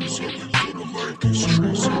these trees up. Gonna light these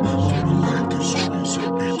trees up. Gonna light these trees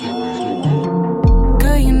up. Beat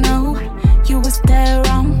Girl, you know you was there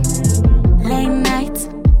wrong. Late nights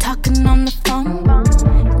talking on the phone.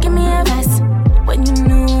 Give me advice when you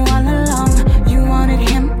knew all along you wanted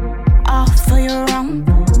him all for your own.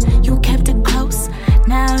 You kept it close,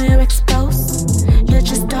 now you're exposed. You're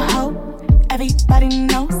just a hoe, everybody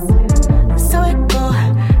knows. So it go,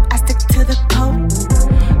 I stick to the code.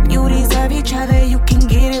 You deserve each other, you can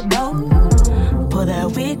get it both. Pull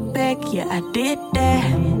that wig back, yeah, I did that.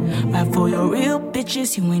 Right for your real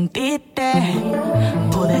bitches, you ain't did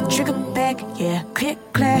that. Pull that trigger back, yeah, click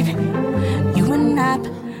clack. You and I,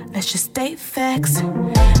 let's just state facts. You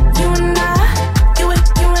and I, you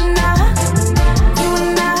and I, you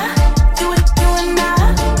and I, you and I.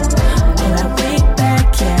 Pull that wig back,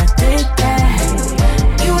 yeah, I did that.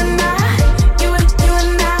 You and I, you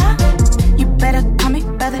and I. You better call me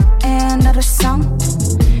by the end of the song.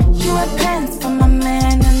 You had plans for my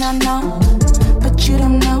man, and I know, but you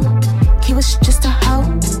don't know. He was just a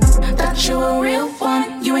hoe. Thought you were a real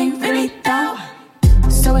one, you ain't really though.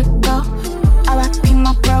 So it go, R.I.P.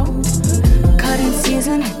 my bro. Cutting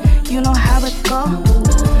season, you know how it go.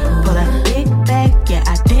 Pull that big bag, yeah,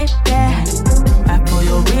 I did that. Right for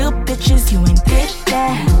your real bitches, you ain't did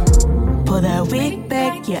that. Pull that wig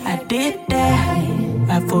back, yeah, I did that.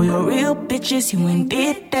 Right for your real bitches, you ain't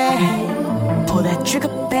did that. Pull that trigger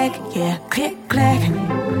back, yeah, click clack.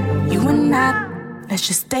 You and I, let's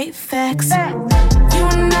just state facts. You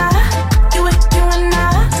and I, you and I,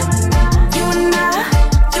 you and I,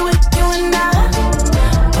 you and I.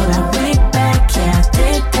 Pull that wig back, yeah, I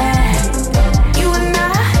did that. You and I,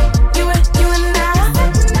 you and I,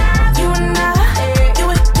 you and I,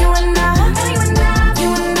 you and I, you and I, you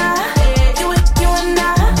and I,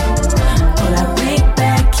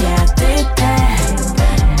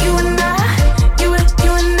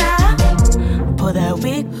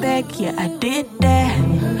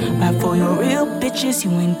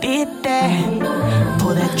 guess you ain't did that.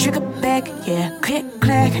 Pull that trigger back, yeah, click,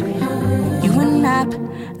 clack. You and I,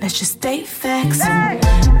 let's just state facts. You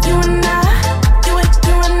and I, you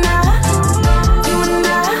and I. You and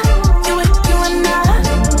I, you and I.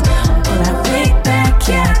 Pull that wig back,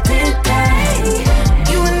 yeah, I did that.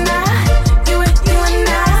 You and I, you and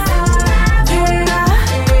I. You and I,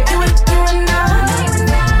 you and I.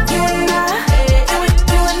 You and I,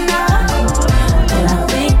 you and I. Pull that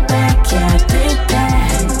wig back, yeah, I did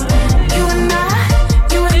that. You and I,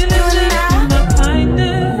 you and I. My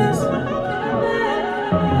kindness.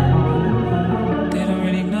 They don't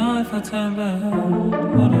really know if I turn back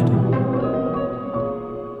what I do.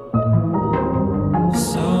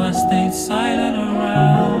 So I stayed silent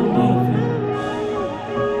around all of you.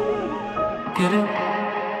 Get it?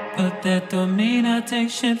 But that don't mean I take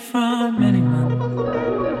shit from anyone.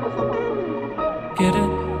 Get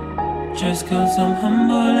it? Just cause I'm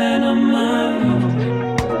humble and I'm my own.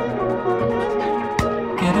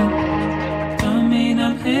 Get it? Don't mean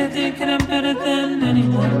I'm here thinking I'm better than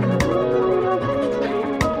anyone.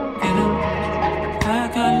 Get it? I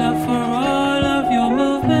got love for all of your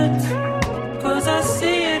movements, cause I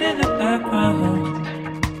see it in the background.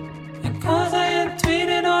 And cause I ain't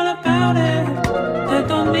tweeted all about it, that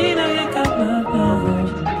don't mean I ain't got my love.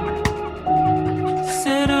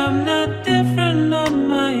 Said I'm not different on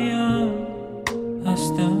my own. I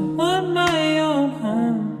still want my own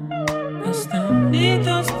home. I still need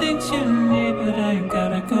those things you need, but I ain't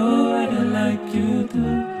gotta go at it like you do.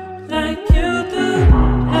 Like you do,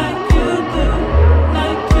 like you do,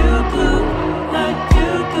 like you do, like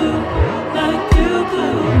you do, like you do.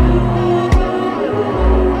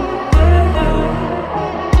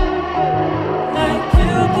 Like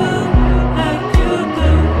you do, like you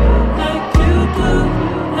do, like you do,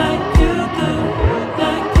 like you do,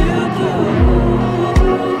 like you do.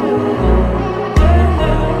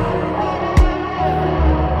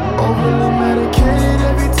 Overly medicated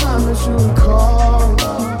every time that you call.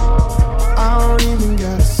 I don't even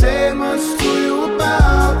gotta say much to you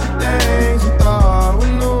about the things you thought we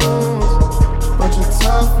knew. Bunch of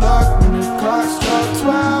tough luck when the clock struck 12.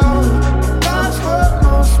 Lies hurt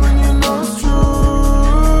most when you know it's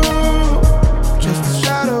true. Just the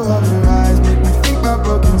shadow of your eyes make me think about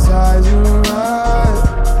broken ties. You're right,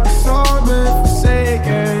 it's all been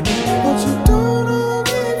forsaken. What you doing on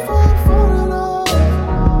me for falling off?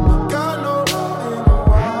 Got no reason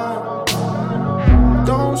why.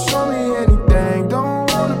 Don't show me anything, don't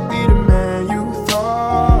wanna be the man you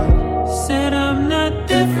thought. Said I'm not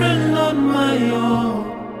different on my own.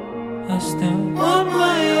 I still want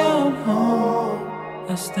my own home.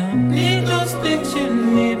 I still need those things you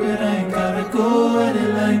need, but I ain't gotta go at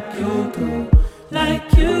it like you do. Like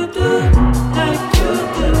you do, like you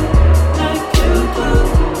do, like you do,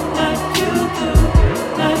 like you do,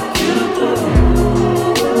 like you do.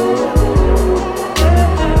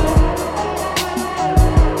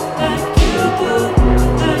 Like you do,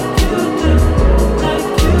 like you do, like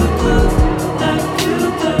you do, like you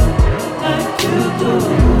do, like you do.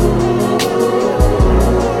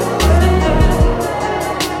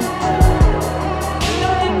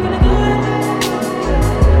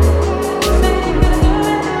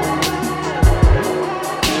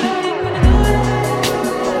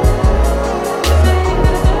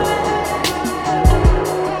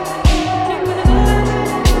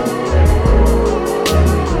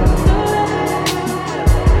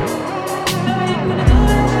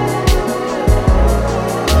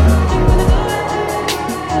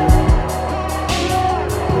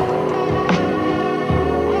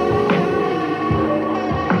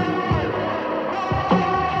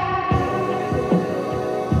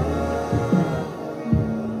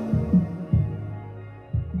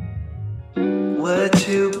 What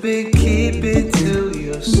you been keeping to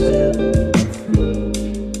yourself?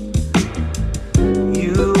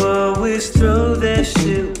 You always throw that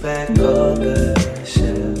shit back on the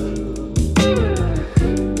shelf.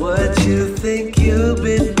 What you think you've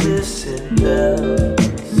been missing now?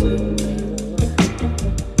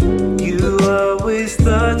 You always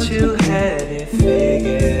thought you had it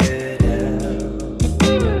figured out.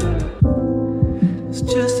 It's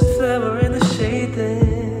just a flower in the shade then.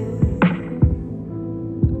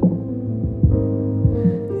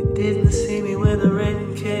 Didn't see me when the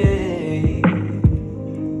rain came.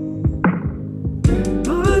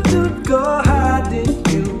 But don't go hiding,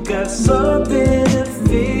 you got something to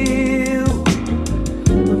feel.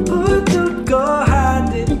 But don't go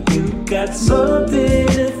hiding, you got something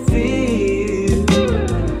to feel.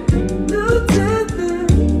 No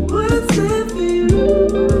telling what's in for you.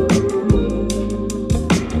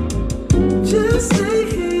 Just stay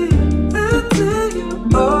here, I'll tell you.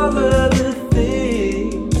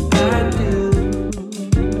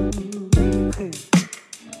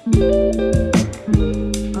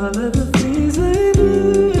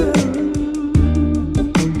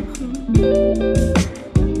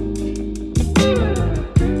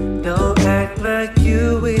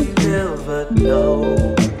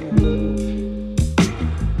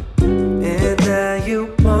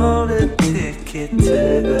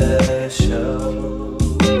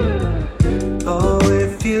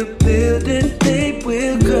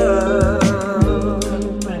 come.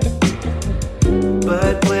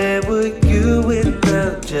 But where were you when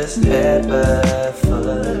I just had my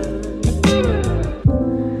fun?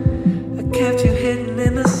 I kept you hidden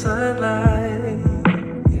in the sunlight.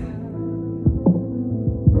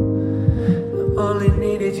 I only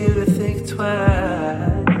needed you to think twice.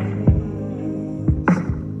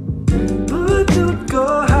 But don't go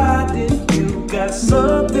hiding, you got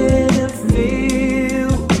something to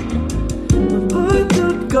feel. But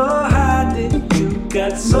don't go hiding, you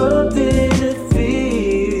got something to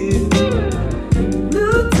feel. No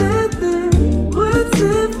telling what's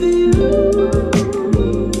in for you.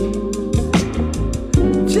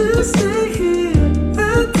 Just stay here,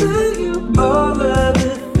 I'll tell you all of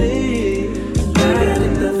the things. I got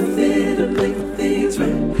enough there to make things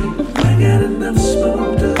right. I got enough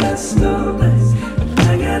smoke to last all night.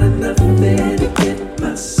 I got enough there to get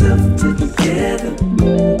myself together.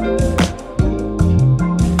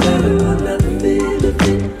 I don't want nothing if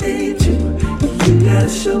it ain't you. You gotta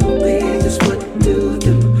show me just what to do.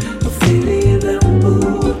 I'm feeling in that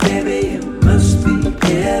mood, baby, it must be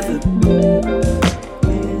heaven.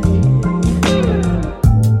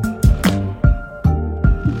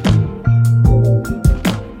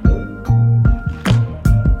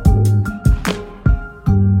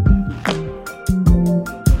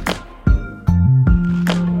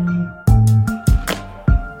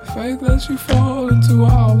 Faith lets you fall into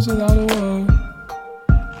arms without a word.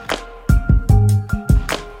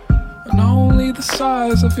 And only the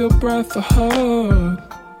sighs of your breath are heard.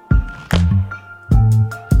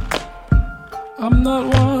 I'm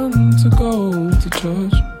not one to go to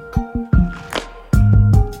church,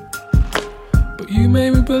 but you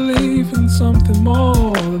made me believe in something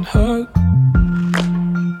more than hurt.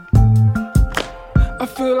 I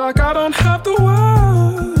feel like I don't have the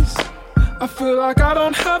words. I feel like I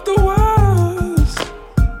don't have the words,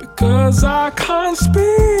 because I can't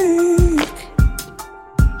speak.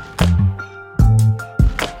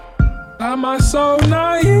 Am I so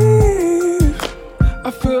naive? I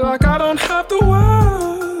feel like I don't have the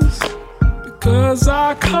words, because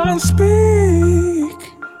I can't speak.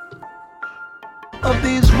 Of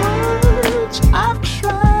these words I've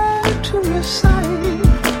tried to recite,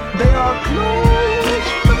 they are close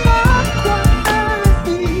but not quite.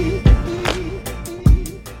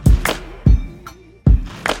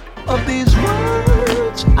 Of these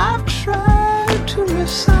words I've tried to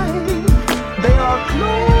recite, they are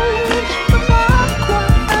close but not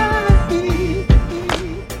quite.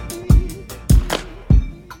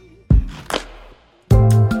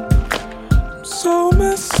 I'm so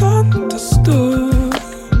misunderstood,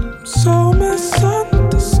 I'm so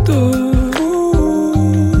misunderstood.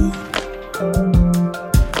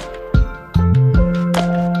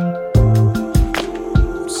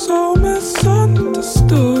 I'm so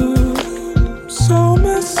misunderstood. So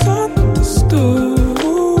misunderstood.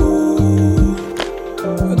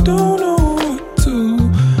 I don't know what to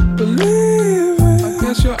believe in. I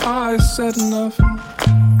guess your eyes said enough.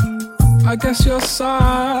 I guess your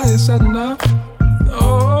sighs said enough.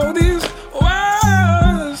 Oh, these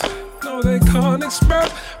words, no, they can't express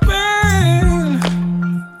pain.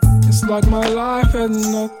 It's like my life had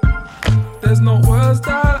enough. There's no words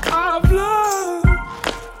that I've learned.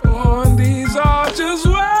 Oh, and these are just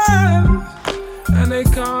words, and they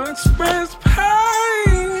can't express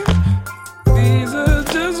pain. These are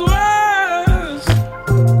just words.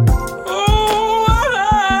 Oh,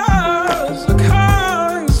 words. I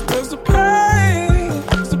can't express the pain.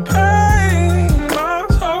 It's the pain in my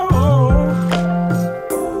soul.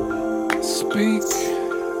 Speak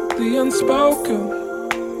the unspoken.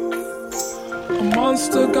 A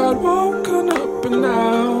monster got woken up, and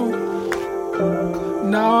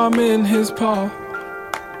now I'm in his paw.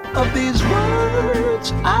 Of these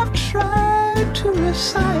words I've tried to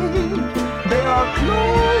recite, they are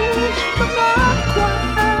close but not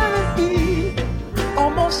quite.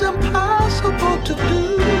 Almost impossible to do,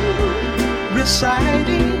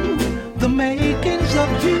 reciting the makings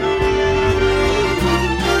of you.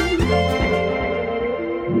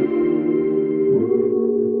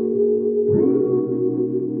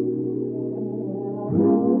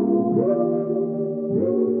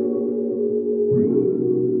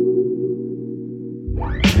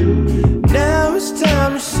 Now it's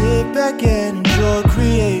time to sit back and enjoy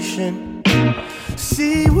creation.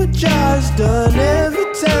 See what Jai's done every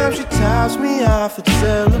time she tops me off at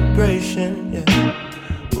celebration. Yeah.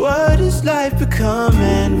 What is life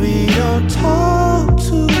becoming? We don't talk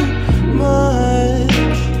too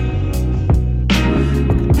much.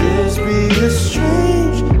 Could this be a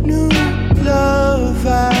strange new love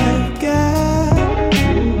I've got?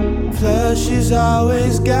 Flush she's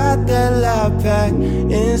always got that loud pack.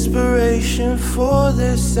 Inspiration for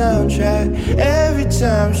this soundtrack. Every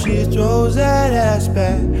time she throws that ass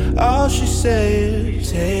back, all she says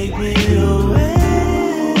is, take me away.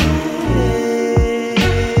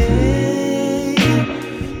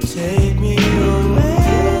 Take me away.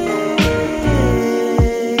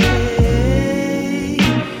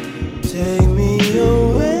 Take me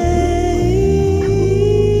away.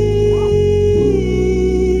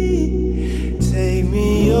 Take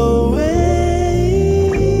me away.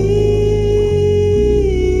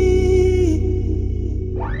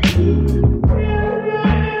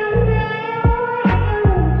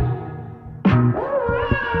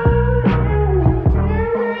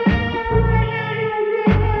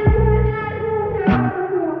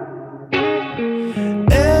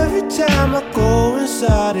 Every time I go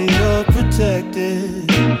inside of your protected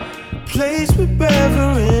place with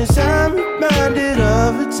reverence, I'm reminded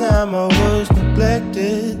of a time I was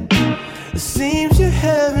neglected. It seems you're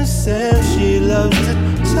heaven sent. She loves to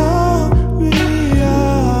talk me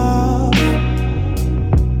off.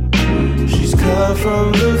 She's cut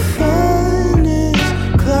from the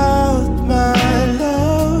finest cloth, my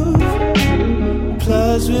love.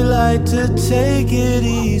 Plus we like to take it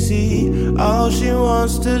easy. All she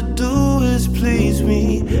wants to do is please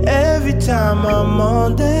me. Every time I'm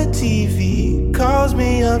on that TV, calls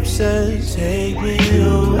me up, says, take me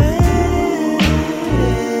away.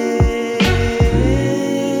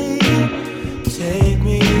 Take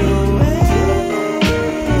me away.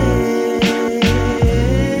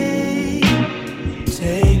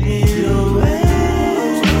 Take me away.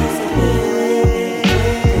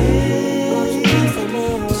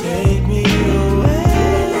 Take me away.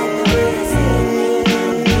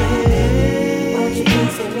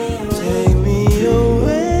 Take me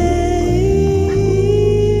away.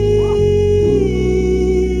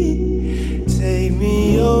 Take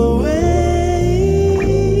me away.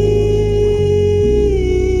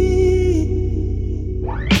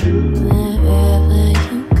 Wherever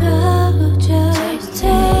you go, just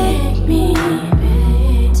take me,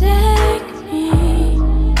 take me,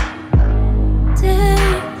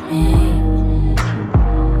 take me.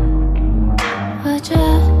 Would you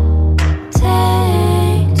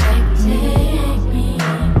take me,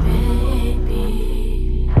 baby?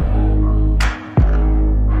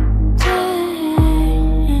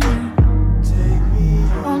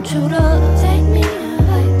 Want you to take me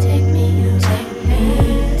away, take me, take me,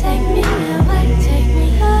 take me away, take me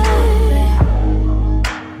away.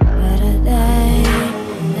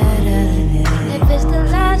 If it's the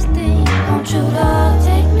last thing, want you to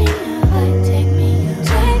take me away, take me,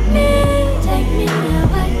 take me, take me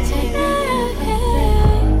away, take me away.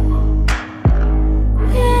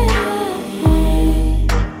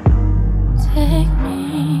 Take me.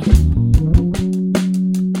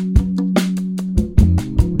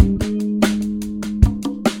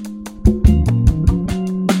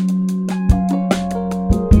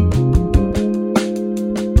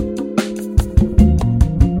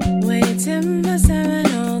 Waiting for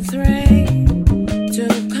 7:03 to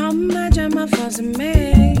come my jammer for some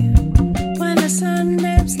me. When the sun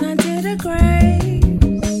dips 90 degrees,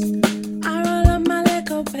 I roll up my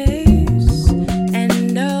little bass.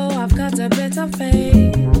 And though I've got a bit of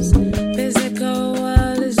face, physical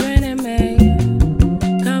world is draining me.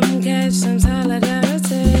 Come catch some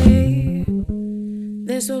solidarity.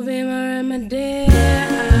 This will be my remedy.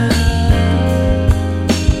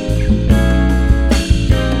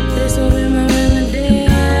 This will be my remedy.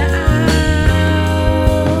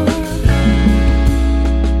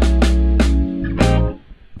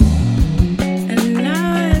 And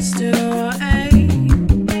now it's 2:08.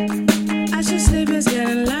 I should sleep, it's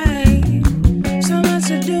getting late. So much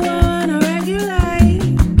to do, I wanna regulate.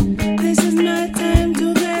 This is my time to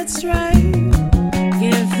get straight.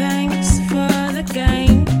 Give thanks for the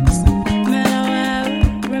gains. Mellow out,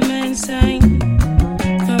 remain sane.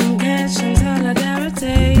 Come get some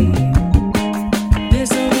solidarity. This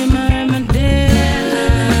will be my remedy.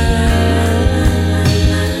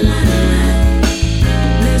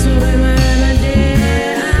 This will be my remedy.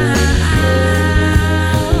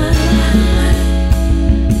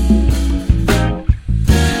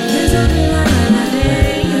 This will be my remedy.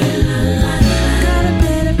 Got a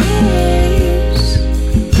bit of peace.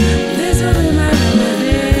 This will be my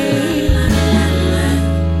remedy.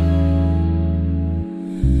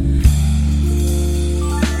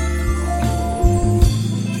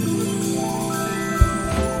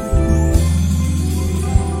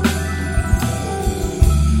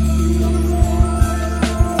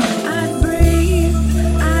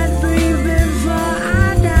 I'd breathe before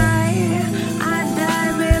I die. I'd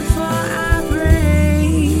die before I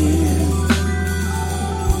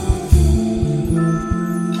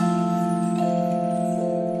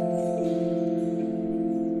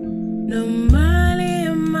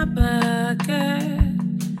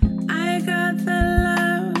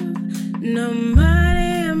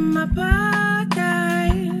my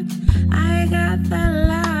pocket. I got the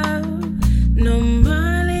love. No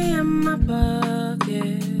money in my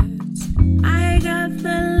pockets. I got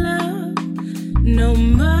the love. No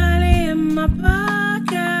money in my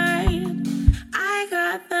pocket. I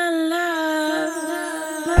got the love.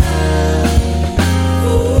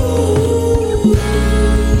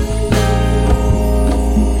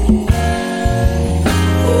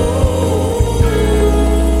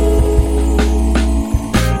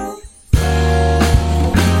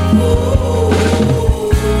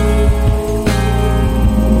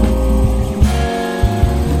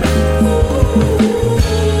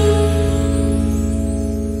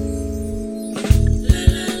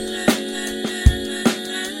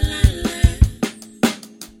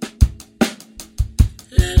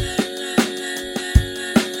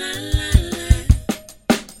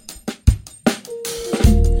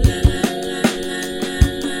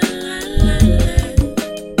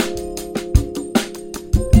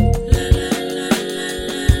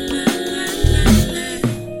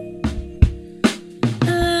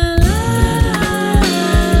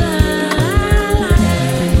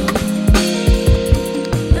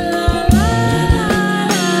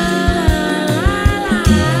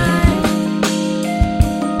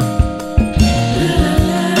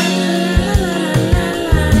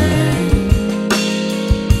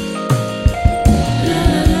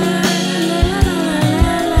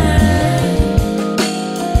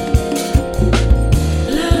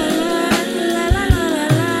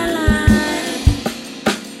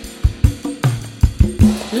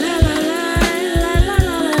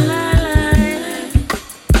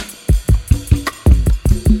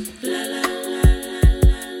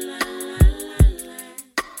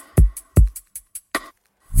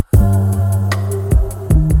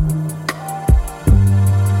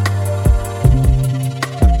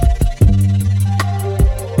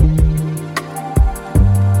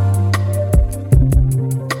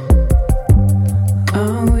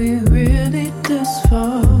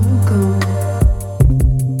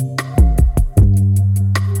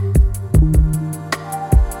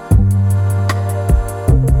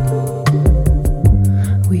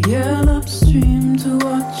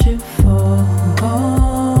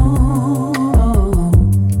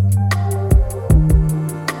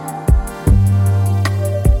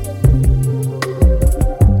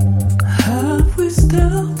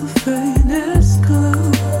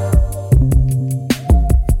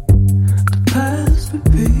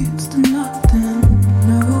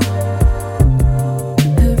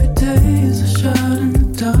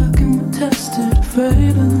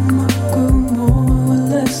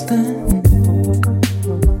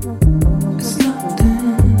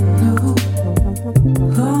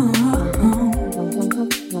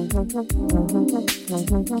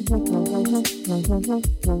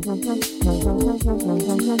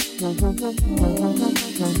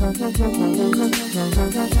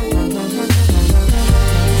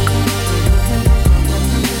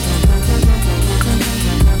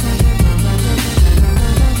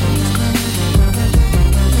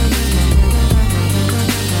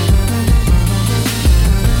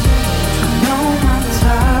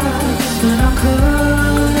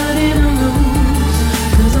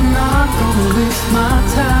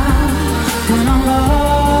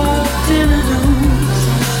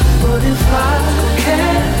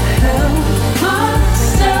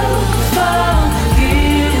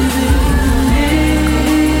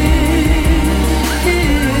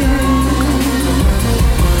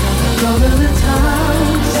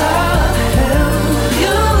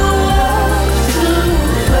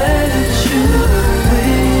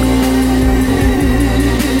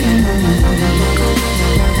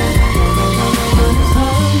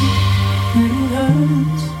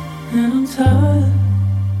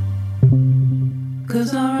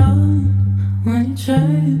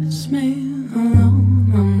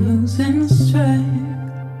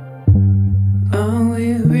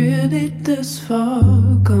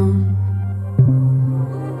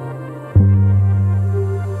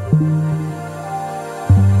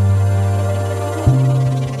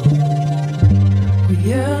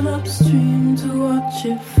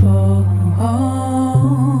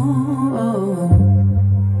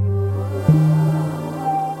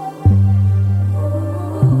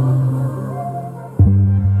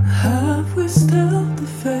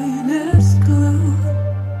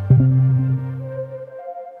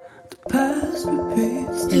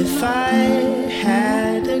 If I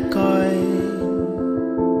had a coin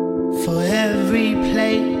for every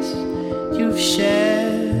place you've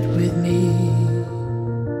shared with me,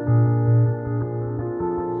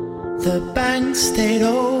 the bank stayed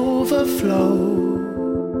overflow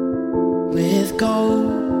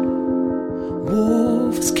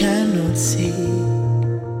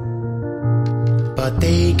but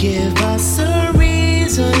they give us a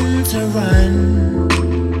reason to run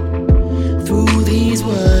through these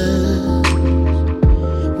woods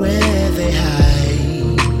where they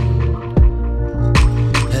hide,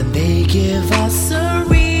 and they give us a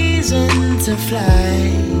reason to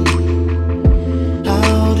fly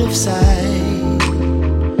out of sight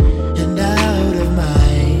and out of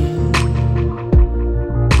mind.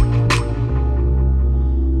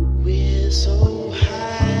 We're so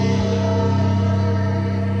high.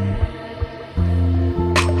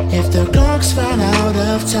 If the clocks ran out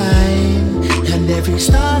of time and every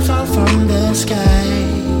star fell from the sky,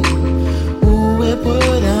 ooh, it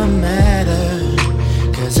wouldn't matter,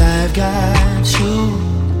 'cause I've got you.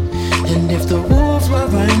 And if the wolves were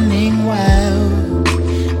running wild,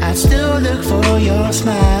 I'd still look for your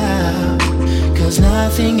smile, 'cause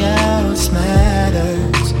nothing else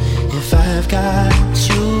matters if I've got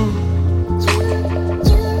you.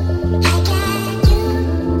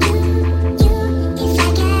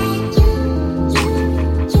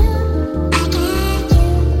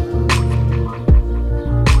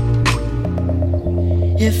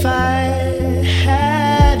 If I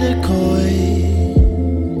had a coin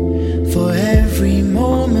for every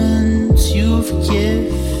moment you've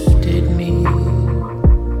gifted me,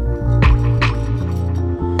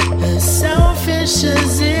 as selfish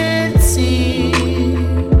as it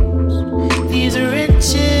seems, these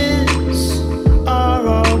riches are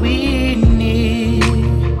all we need,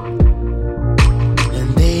 and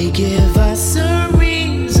they give us a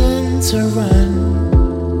reason to run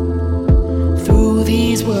through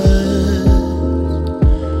these words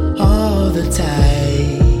all the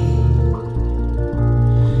time,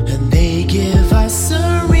 and they give us a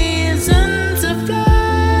reason to fly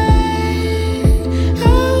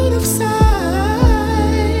out of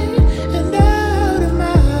sight and out of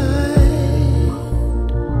mind.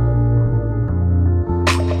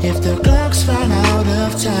 If the clocks ran out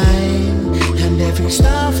of time and every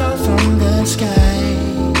star fell from the sky,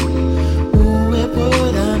 ooh, it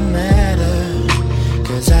wouldn't matter,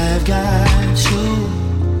 'cause I've got you.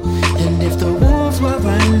 And if the wolves were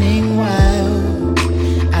running wild,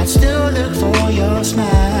 I'd still look for your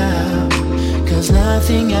smile, 'cause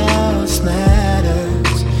nothing else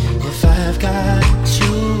matters if I've got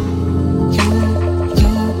you.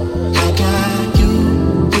 I got you.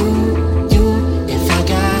 If I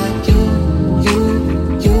got you,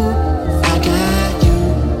 if I got you.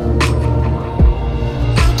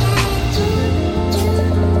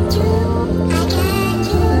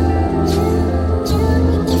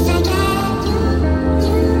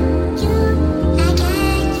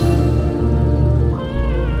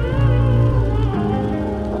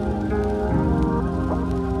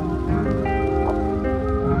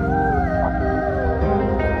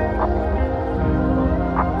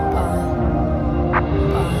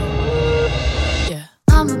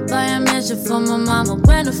 I'ma buy a mansion for my mama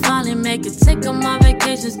when I finally make it. Take all my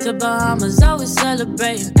vacations to Bahamas, always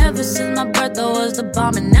celebrating. Ever since my birth I was the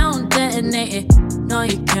bomb, and now I'm detonating. No,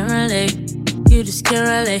 you can't relate, you just can't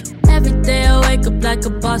relate. Every day I wake up like a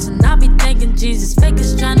boss, and I be thanking Jesus.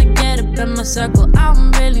 Fakers trying to get up in my circle, I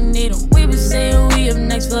don't really need them. We been saying we up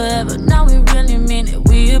next forever, now we really mean it.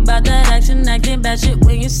 We about that action, acting bad shit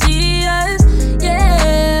when you see us,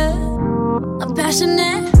 yeah. I'm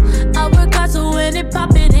passionate, I work hard so when it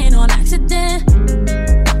pop it ain't on accident.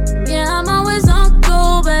 Yeah, I'm always on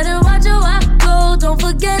go, better watch how I go. Don't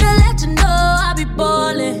forget to let you know I be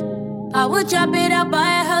ballin'. I would drop it out,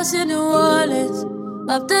 buy a house in New Orleans.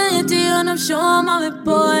 Up the empty and I'm sure I'm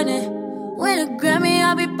important. Win a Grammy,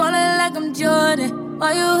 I'll be ballin' like I'm Jordan.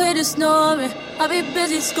 While you hear the snoring, I'll be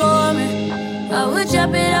busy scoring. I would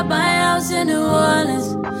drop it out, buy a house in New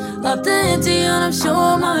Orleans. Up the empty and I'm sure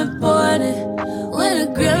I'm important. Win a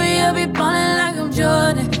Grammy, I'll be ballin' like I'm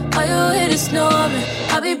Jordan. While you hear the snoring,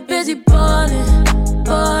 I'll be busy ballin',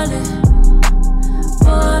 ballin',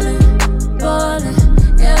 ballin', ballin'.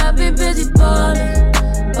 Yeah, I'll be busy ballin',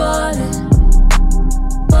 ballin',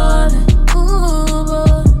 ballin', ooh,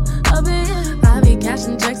 ballin'. I be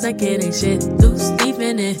cashing checks like it ain't shit, loose leaf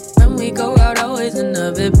in it. When we go out, always in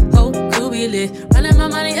the VIP, whole crew be lit. Running my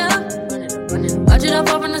money up, watch it all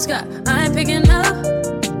fall from the sky. I ain't picking up,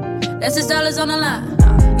 that's $6 on the line.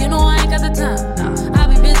 You know I ain't got the time, I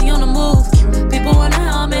be busy on the move. People wonder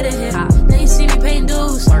how I made it here, they ain't see me paying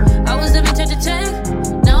dues. I was living check to check,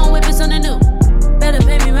 now I'm whipping something new. Better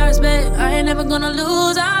pay me my respect, I ain't never gonna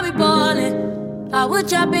lose. I'll be ballin', I would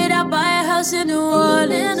drop it out, buy a house in New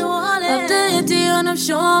Orleans. Up the empty and I'm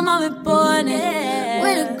sure I'm important.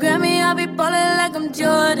 Win a Grammy, I'll be ballin' like I'm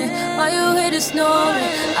Jordan. While you hear the snoring,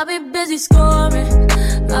 I'll be busy scoring.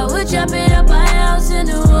 I would chop it up by house in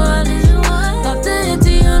New Orleans. Pop the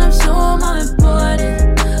empty and I'm showing I'm important.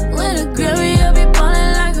 When the Grammy, I be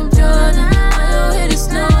ballin' like I'm Jordan. When you hit the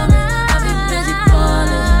snow, I be busy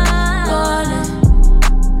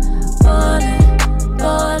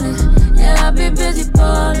ballin'. Yeah, I be busy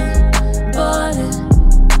ballin'.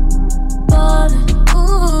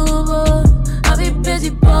 Ooh, ballin'. I be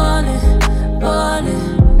busy ballin'.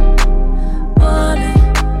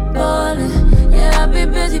 Yeah, I be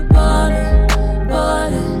busy ballin'.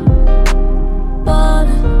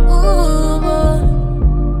 Ooh, ballin'.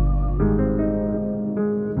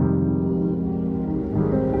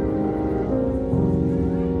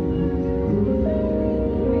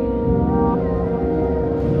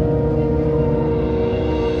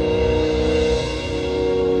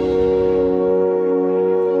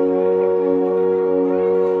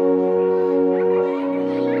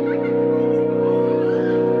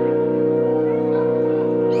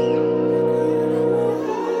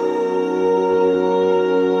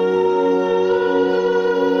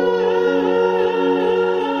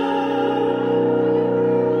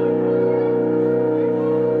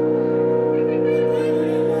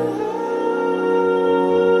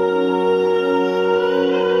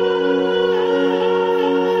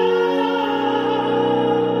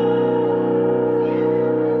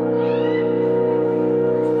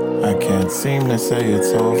 Seem to say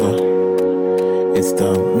it's over. It's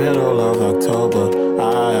the middle of October.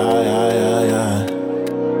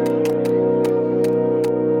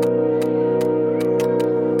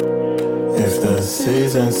 If the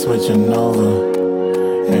season's switching over,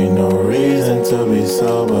 ain't no reason to be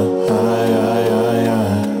sober.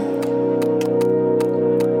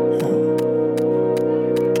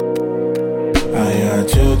 I hear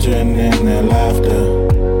children in their laughter.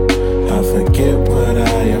 I forget what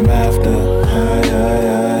I am after.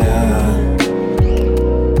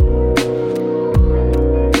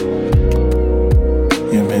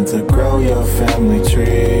 You're meant to grow your family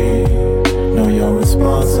tree. Know your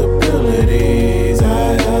responsibilities.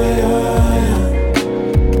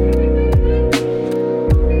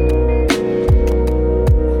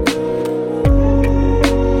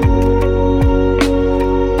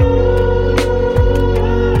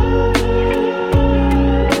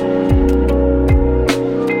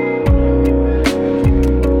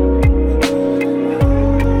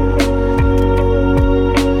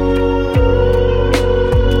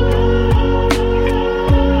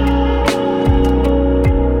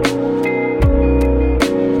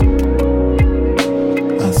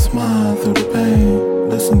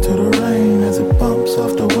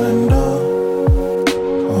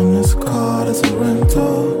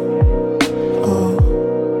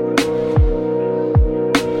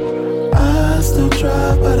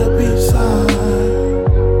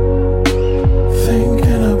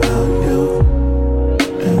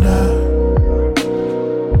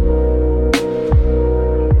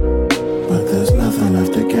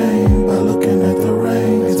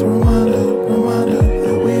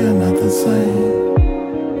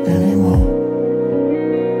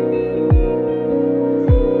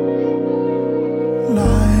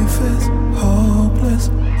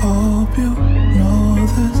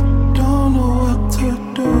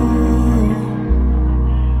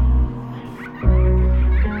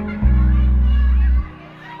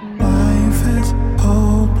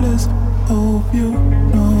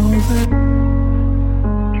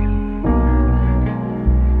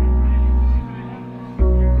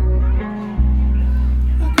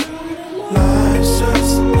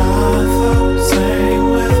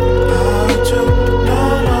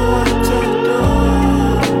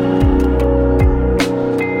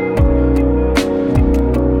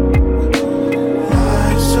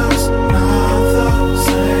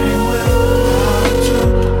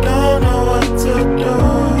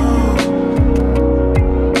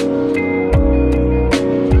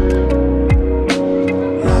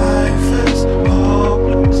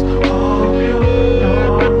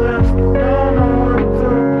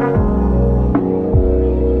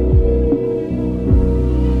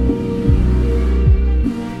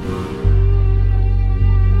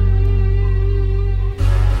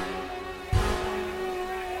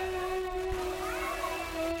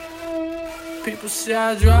 say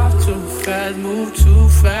I drive too fast, move too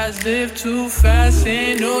fast, live too fast.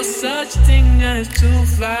 Ain't no such thing as too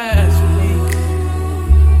fast for me.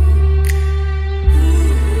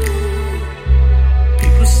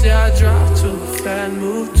 People say I drive too fast,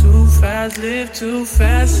 move too fast, live too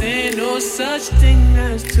fast. Ain't no such thing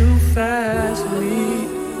as too fast for me.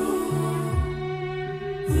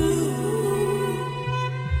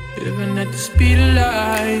 Living at the speed of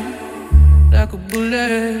light, like a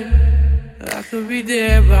bullet. I could be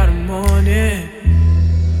there by the morning.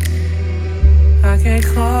 I can't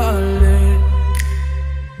call it,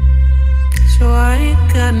 so I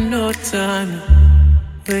ain't got no time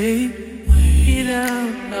to wait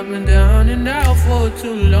out. I've been down and out for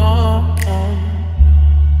too long,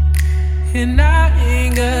 and I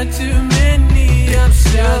ain't got too many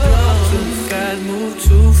options. Too fast, move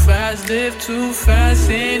too fast, live too fast.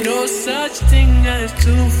 Ain't no such thing as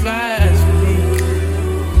too fast for me.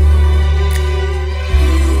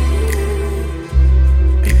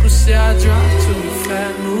 People say I drive too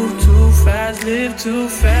fast, move too fast, live too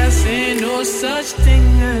fast. Ain't no such thing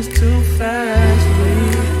as too fast for me.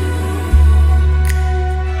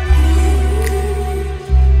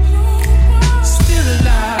 Still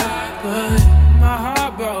alive, but my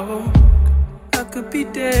heart broke. I could be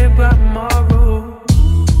dead by tomorrow.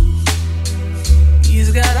 He's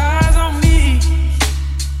got eyes on me.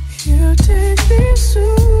 He'll take me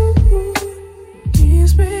soon.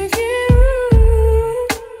 He's making room.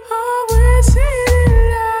 Always in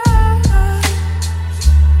line.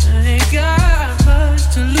 I ain't got much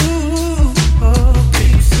to lose. Oh,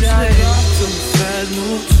 please, I got too fast,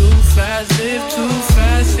 move too fast, live too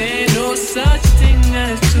fast. Ain't no such thing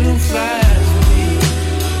as too fast for me.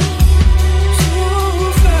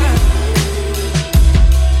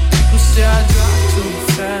 I drive too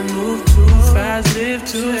fast, move too fast, live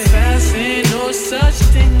too fast. Ain't no such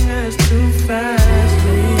thing as too fast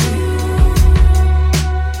for me.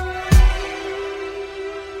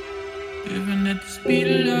 Living at the speed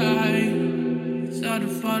of light, it's hard to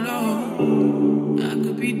follow. I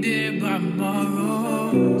could be dead by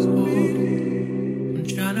tomorrow, so I'm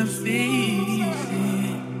trying to face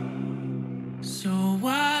it. So I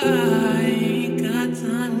ain't got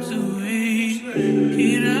time to wait.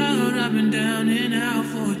 Get out, I've been down and out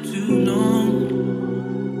for too long.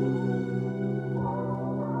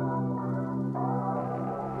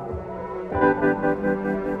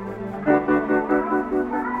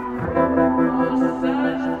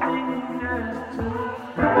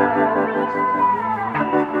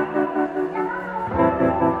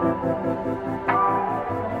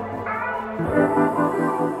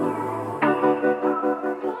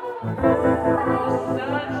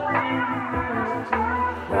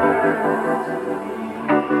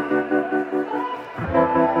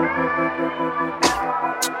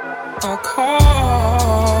 I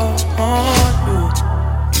call on you,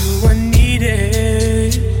 you were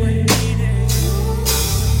needed.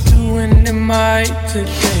 Doing it might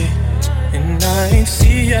today, and I ain't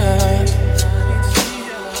see ya.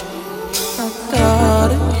 I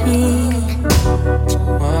thought of you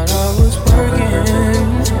while I was working.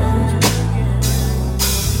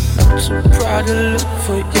 I'm too proud to look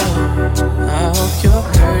for you. I hope you're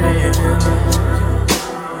hurting.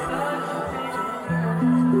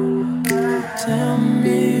 Tell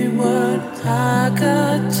me what I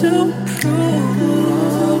got to prove.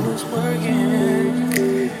 I was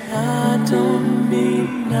working. I don't mean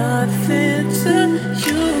nothing to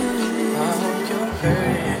you. I hope you're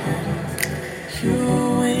hurting. You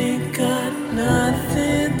ain't got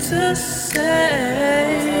nothing to say.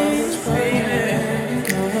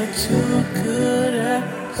 You're too good at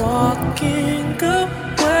walking away.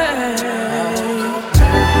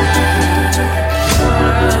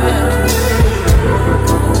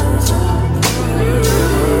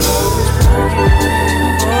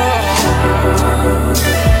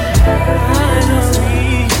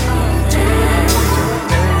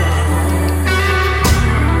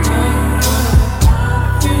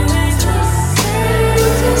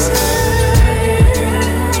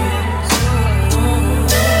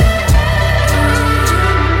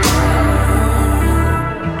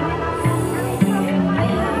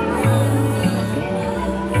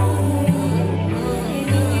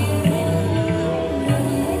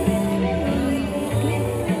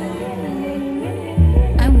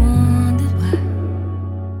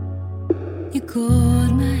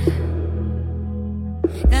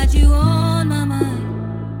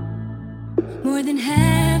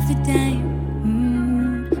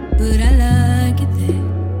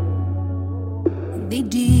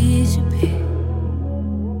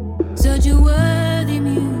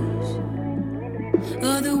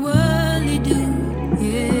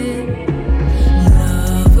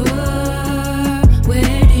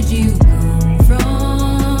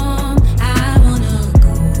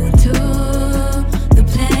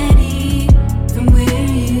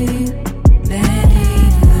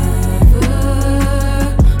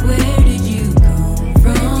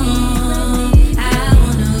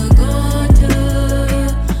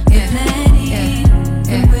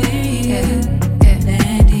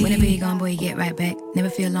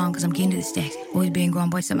 long, cause I'm getting to the stacks. Always being grown,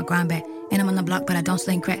 boy, set my grind back. And I'm on the block, but I don't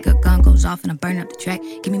sling crack. Good gun goes off and I'm burning up the track.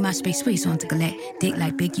 Give me my space, please, so I'm to collect. Dick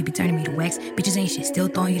like big, you be turning me to wax. Bitches ain't shit, still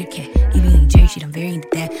throwing you the cat. You be eating Jerry shit, I'm very into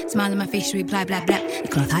that. Smile on my face, you reply, blah, blah. The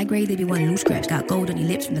cloth high grade, they be wanting loose scraps. Got gold on your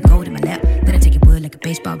lips from the gold in my lap. Then I take your wood like a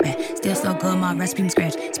baseball bat. Still so good, my recipe from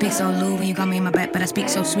scratch. Speak so low when you got me in my back, but I speak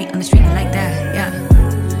so sweet on the street like that, yeah.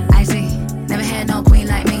 I see, never had no queen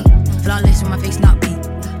like me. Flawless with my face not beat.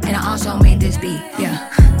 And I also made this beat, yeah.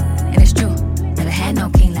 And it's true, never had no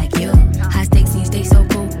king like you. High stakes and you stay so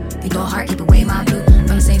cool. You go hard, keep away my blue. From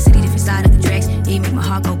the same city, different side of the tracks. Yeah, you make my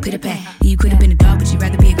heart go pitter-pat. Yeah, you could've been a dog, but you'd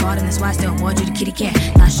rather be a garden. That's why I still award you the kitty cat.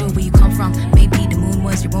 Not sure where you come from. Maybe the moon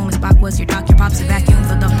was your room, and Spock was your dock. Your pop's a vacuum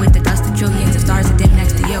filled up with the dust of trillions of stars that dip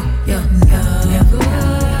next to you. Yeah, yeah, yeah.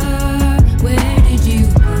 Where did you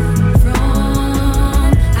come from?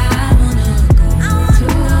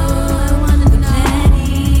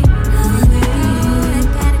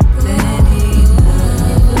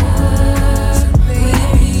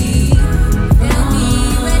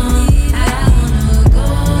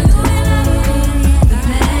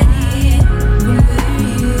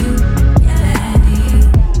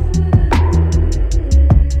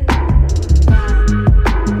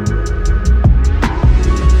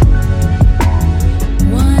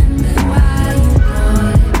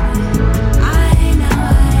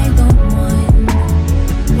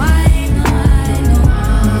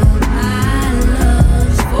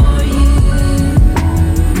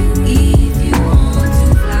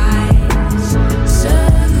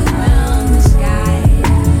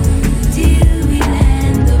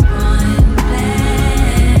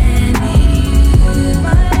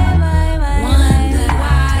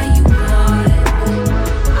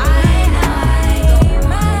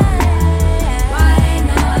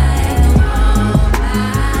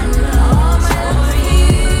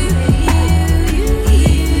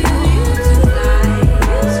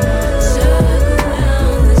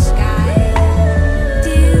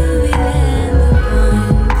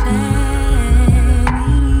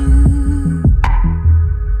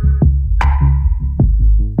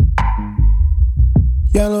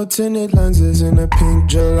 Yellow tinted lenses in a pink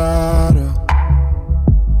gelato.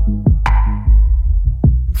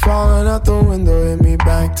 Falling out the window, hit me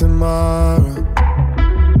back tomorrow.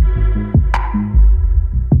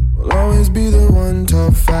 Will always be the one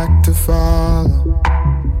tough fact to follow.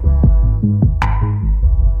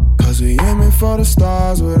 Cause we aiming for the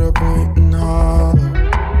stars with a point and hollow.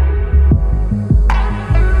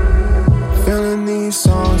 Feeling these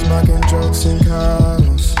songs, making jokes and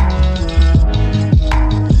cuddles.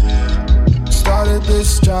 Started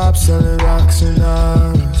this job selling rocks and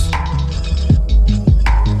hours.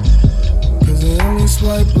 Cause they only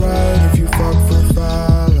swipe right if you fuck for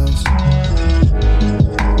follows.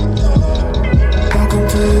 Welcome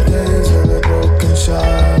to the days of the broken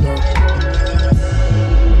shallow.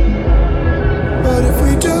 But if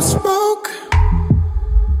we just spoke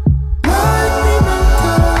like we meant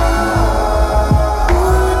to,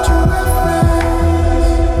 would you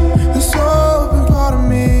reference this open part of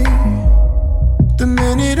me? The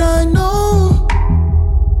minute I know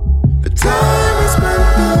the time we spent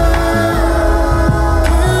there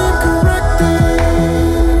can't correct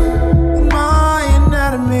it in my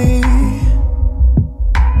anatomy.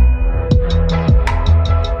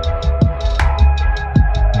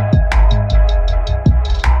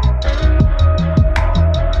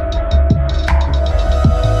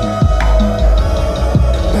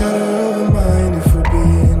 Matter of a mind if we're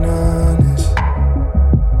being honest.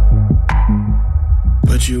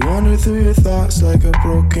 But you wander through your thoughts like a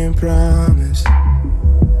broken promise.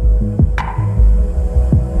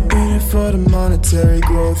 In it for the monetary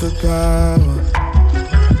growth of power.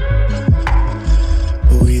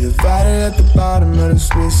 But we divided at the bottom of this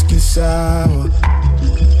whiskey sour.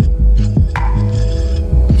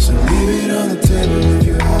 So leave it on the table if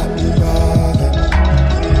you're hot and bothered.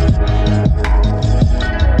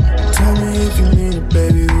 Tell me if you mean it,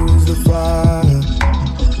 baby, who's the father?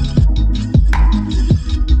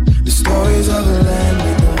 The stories of the land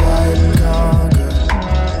we divide and conquer.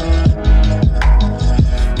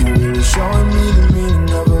 You really showing me the meaning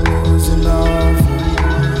of a losing offer.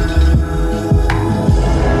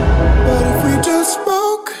 But if we just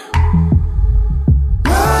spoke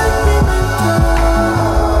like we meant to,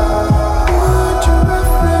 would you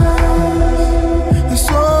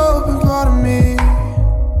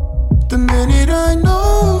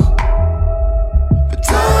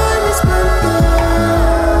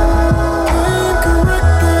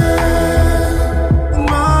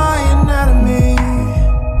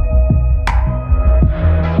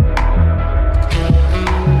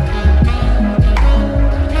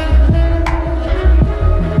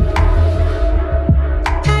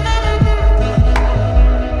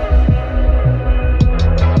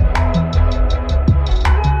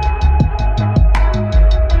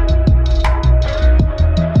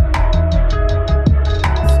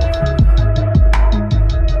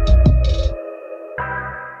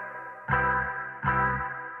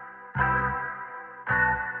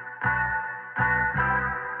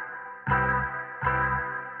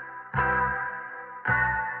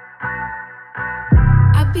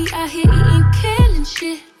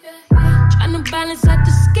balance out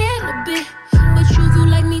the scale a bit. But you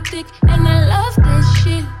like me thick, and I love that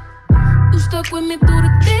shit. You stuck with me through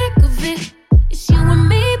the thick of it. It's you and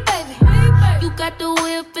me, baby. You got the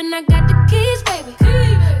whip and I got the keys, baby.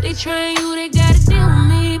 They trying you, they gotta deal with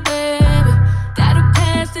me, baby. Got a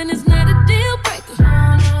past and it's not a deal breaker.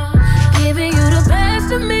 Giving you the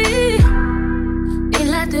best of me. Ain't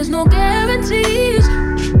like there's no guarantees.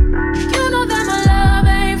 You know that my love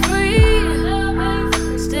ain't free.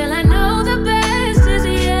 Still I know the best is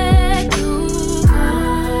yet to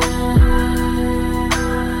come.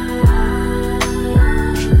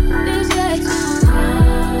 Is yet to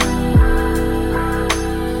come.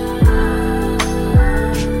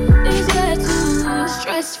 Is yet to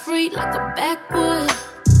stress free like a backwood.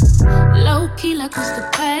 Low key like what's the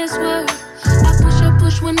password. I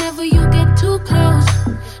push whenever you get too close.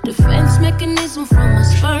 Defense mechanism from a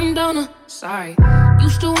sperm donor. Sorry,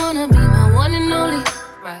 used to wanna be my one and only.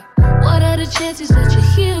 Right. What are the chances that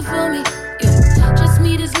you're here for me? Yeah. Just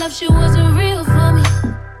me, this love shit wasn't real for me.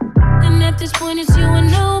 And at this point it's you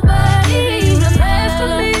and nobody. Giving you the best of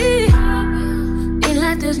me. Ain't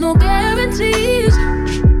like there's no guarantees.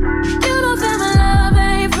 You know that my love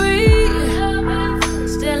ain't free.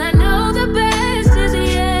 Still I know the best is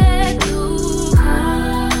yet to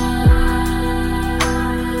come.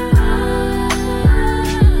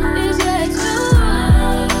 Is yet to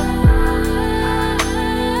come.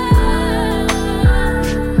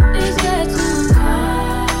 Is yet to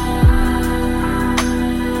come.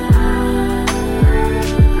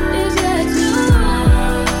 Is yet to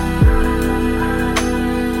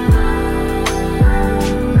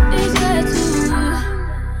is yet to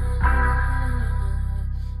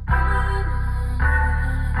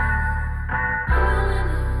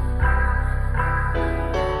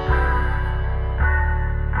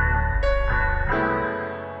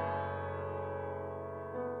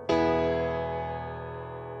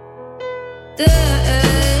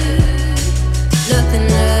Nothing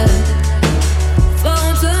left.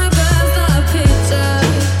 Photographs, not a picture.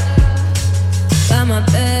 By my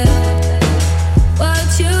bed.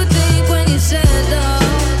 What you think when you said all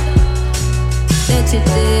that you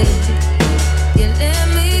did? You let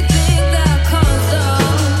me think that caused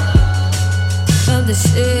all of the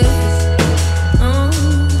shit.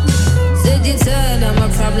 Said you tired of my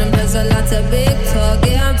problem, there's a lot of big talk.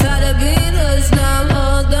 Yeah, I'm tired of being us now. I'm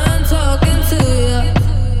all done talking to you.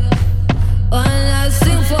 One last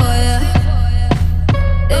thing for you.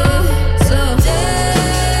 Yeah, so take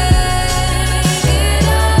it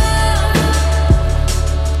all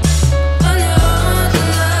on your own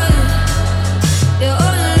tonight. You're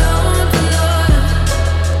all alone tonight.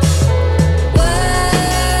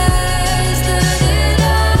 Wasted it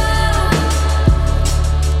all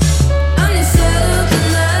on yourself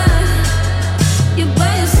tonight. You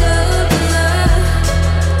by yourself tonight.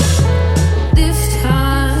 This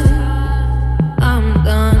time I'm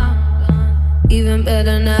done. Even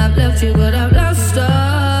better now I've left you, but I've lost a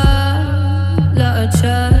lot of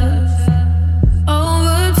trust.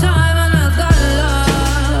 Over time and I got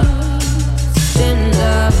lost in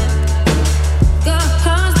love. Got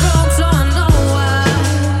hearts broke, so I know why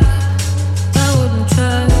I wouldn't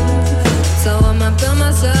trust. So I'ma build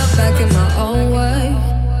myself back in my own way.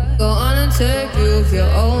 Go on and take you your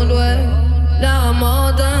own way. Now I'm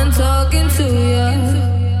all done talking to you.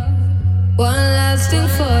 One last thing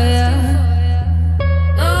for you.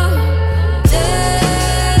 Oh, take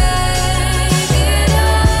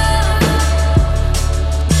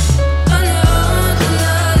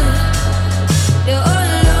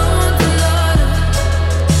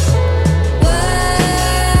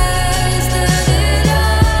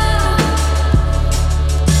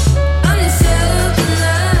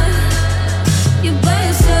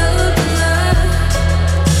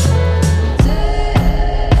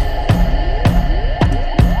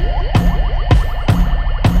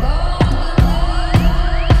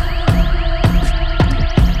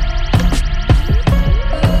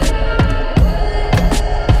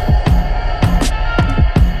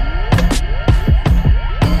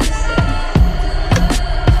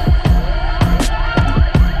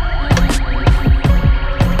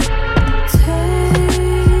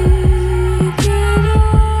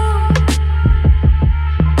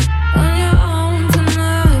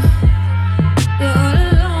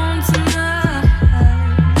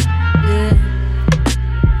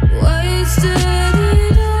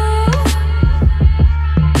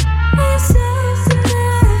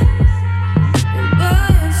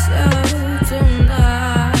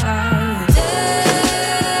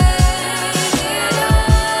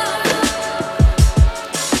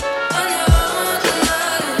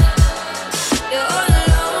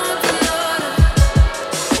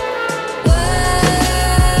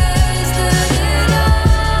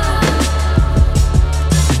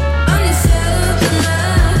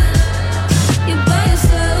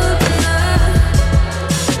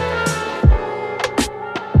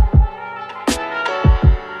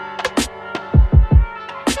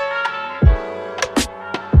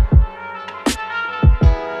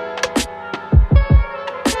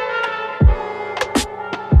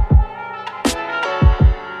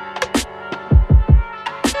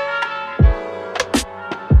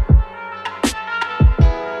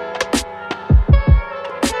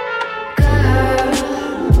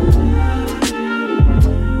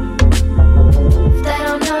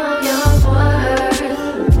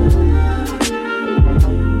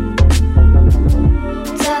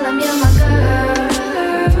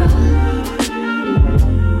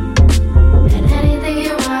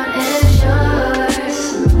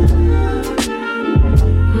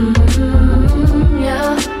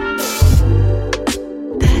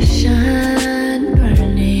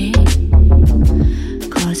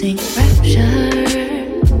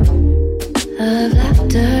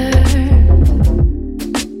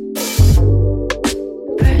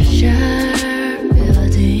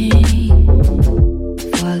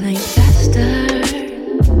falling faster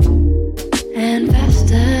and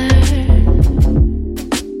faster.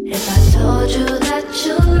 If I told you that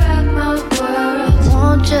you rock my world,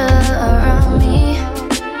 want you around me,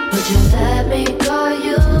 would you let me call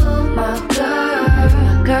you my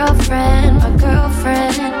girl, girlfriend, my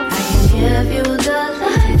girlfriend? I can give you the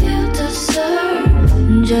life you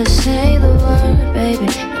deserve. Just say the word, baby,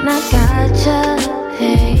 and I gotcha.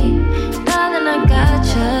 Hey, darling, I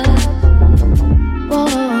gotcha. Whoa,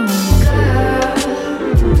 girl,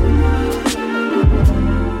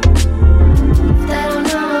 they don't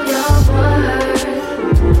know your worth.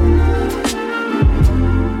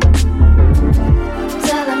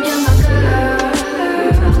 Tell them you're my girl,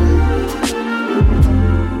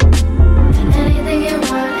 and anything you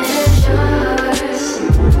want is yours.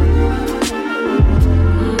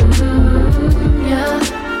 Yeah.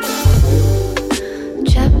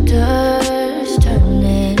 Chapters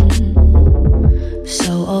turning,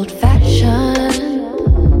 so old-fashioned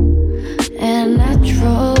and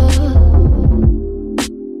natural.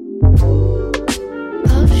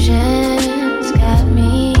 Potions got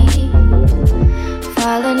me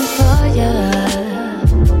falling for ya.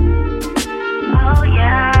 Oh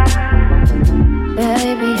yeah,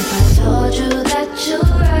 baby, if I told you that you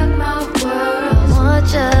rock my world, want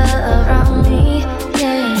you around me,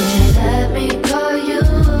 yeah, let me call you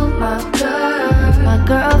my girl, my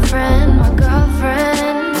girlfriend, my girlfriend.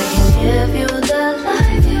 I can give you the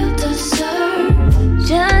life you deserve.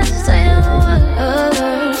 Just say the word,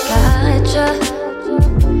 gotcha.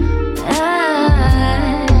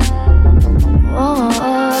 Oh,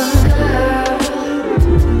 girl,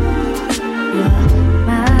 you're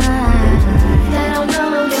mine. They don't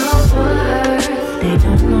know your worth. They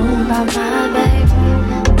don't know about my baby,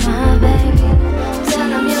 my baby. Tell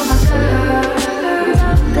them you're my girl.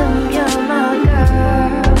 Tell them you're my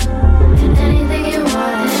girl. And anything you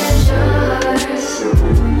want is yours.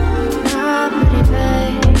 My pretty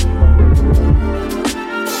baby.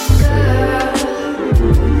 Girl,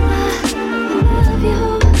 I love you.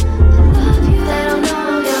 They don't know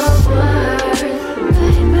your worth,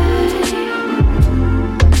 baby.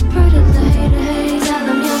 Pretty lady, tell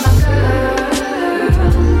them you're my girl.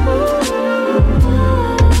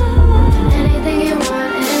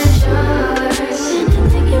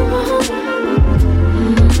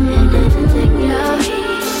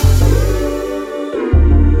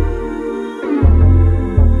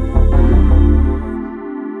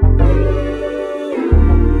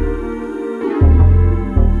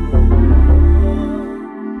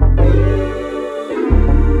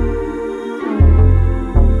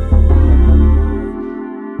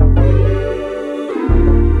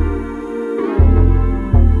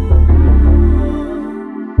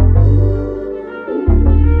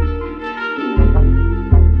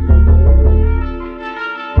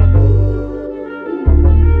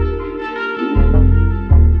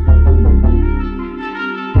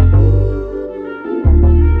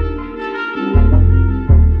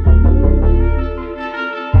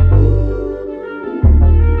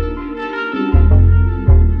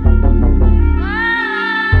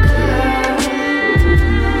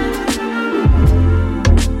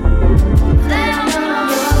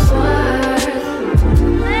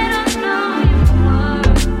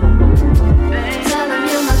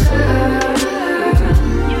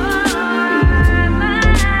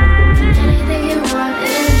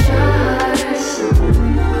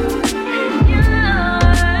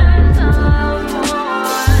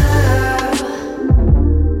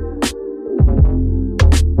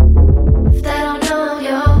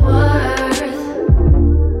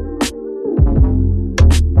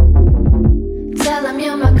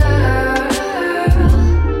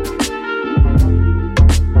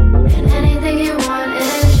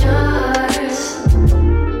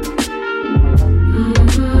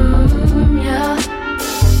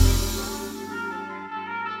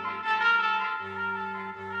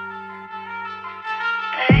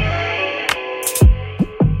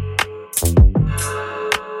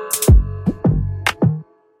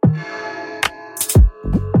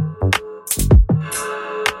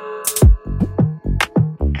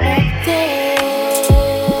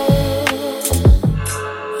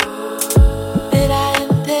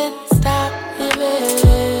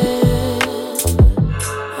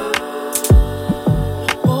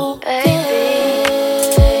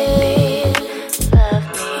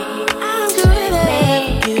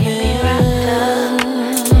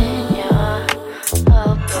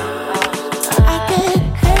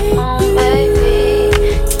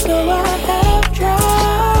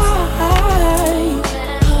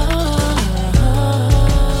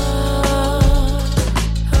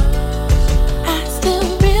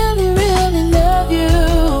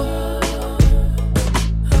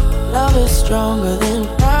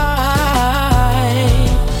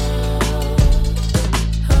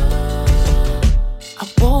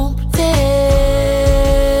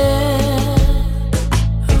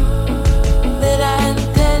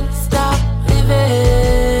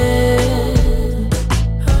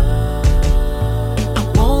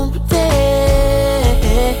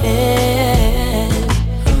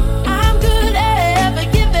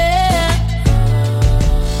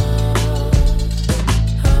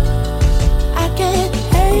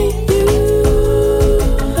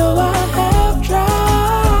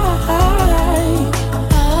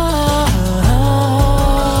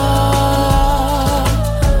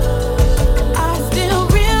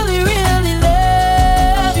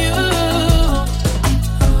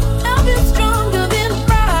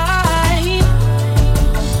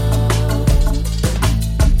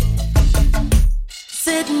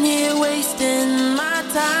 sitting here wasting my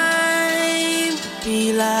time.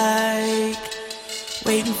 Be like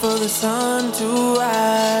waiting for the sun to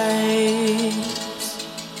rise.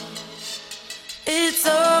 It's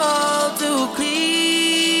all too clear.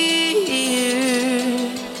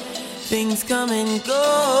 Things come and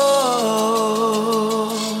go.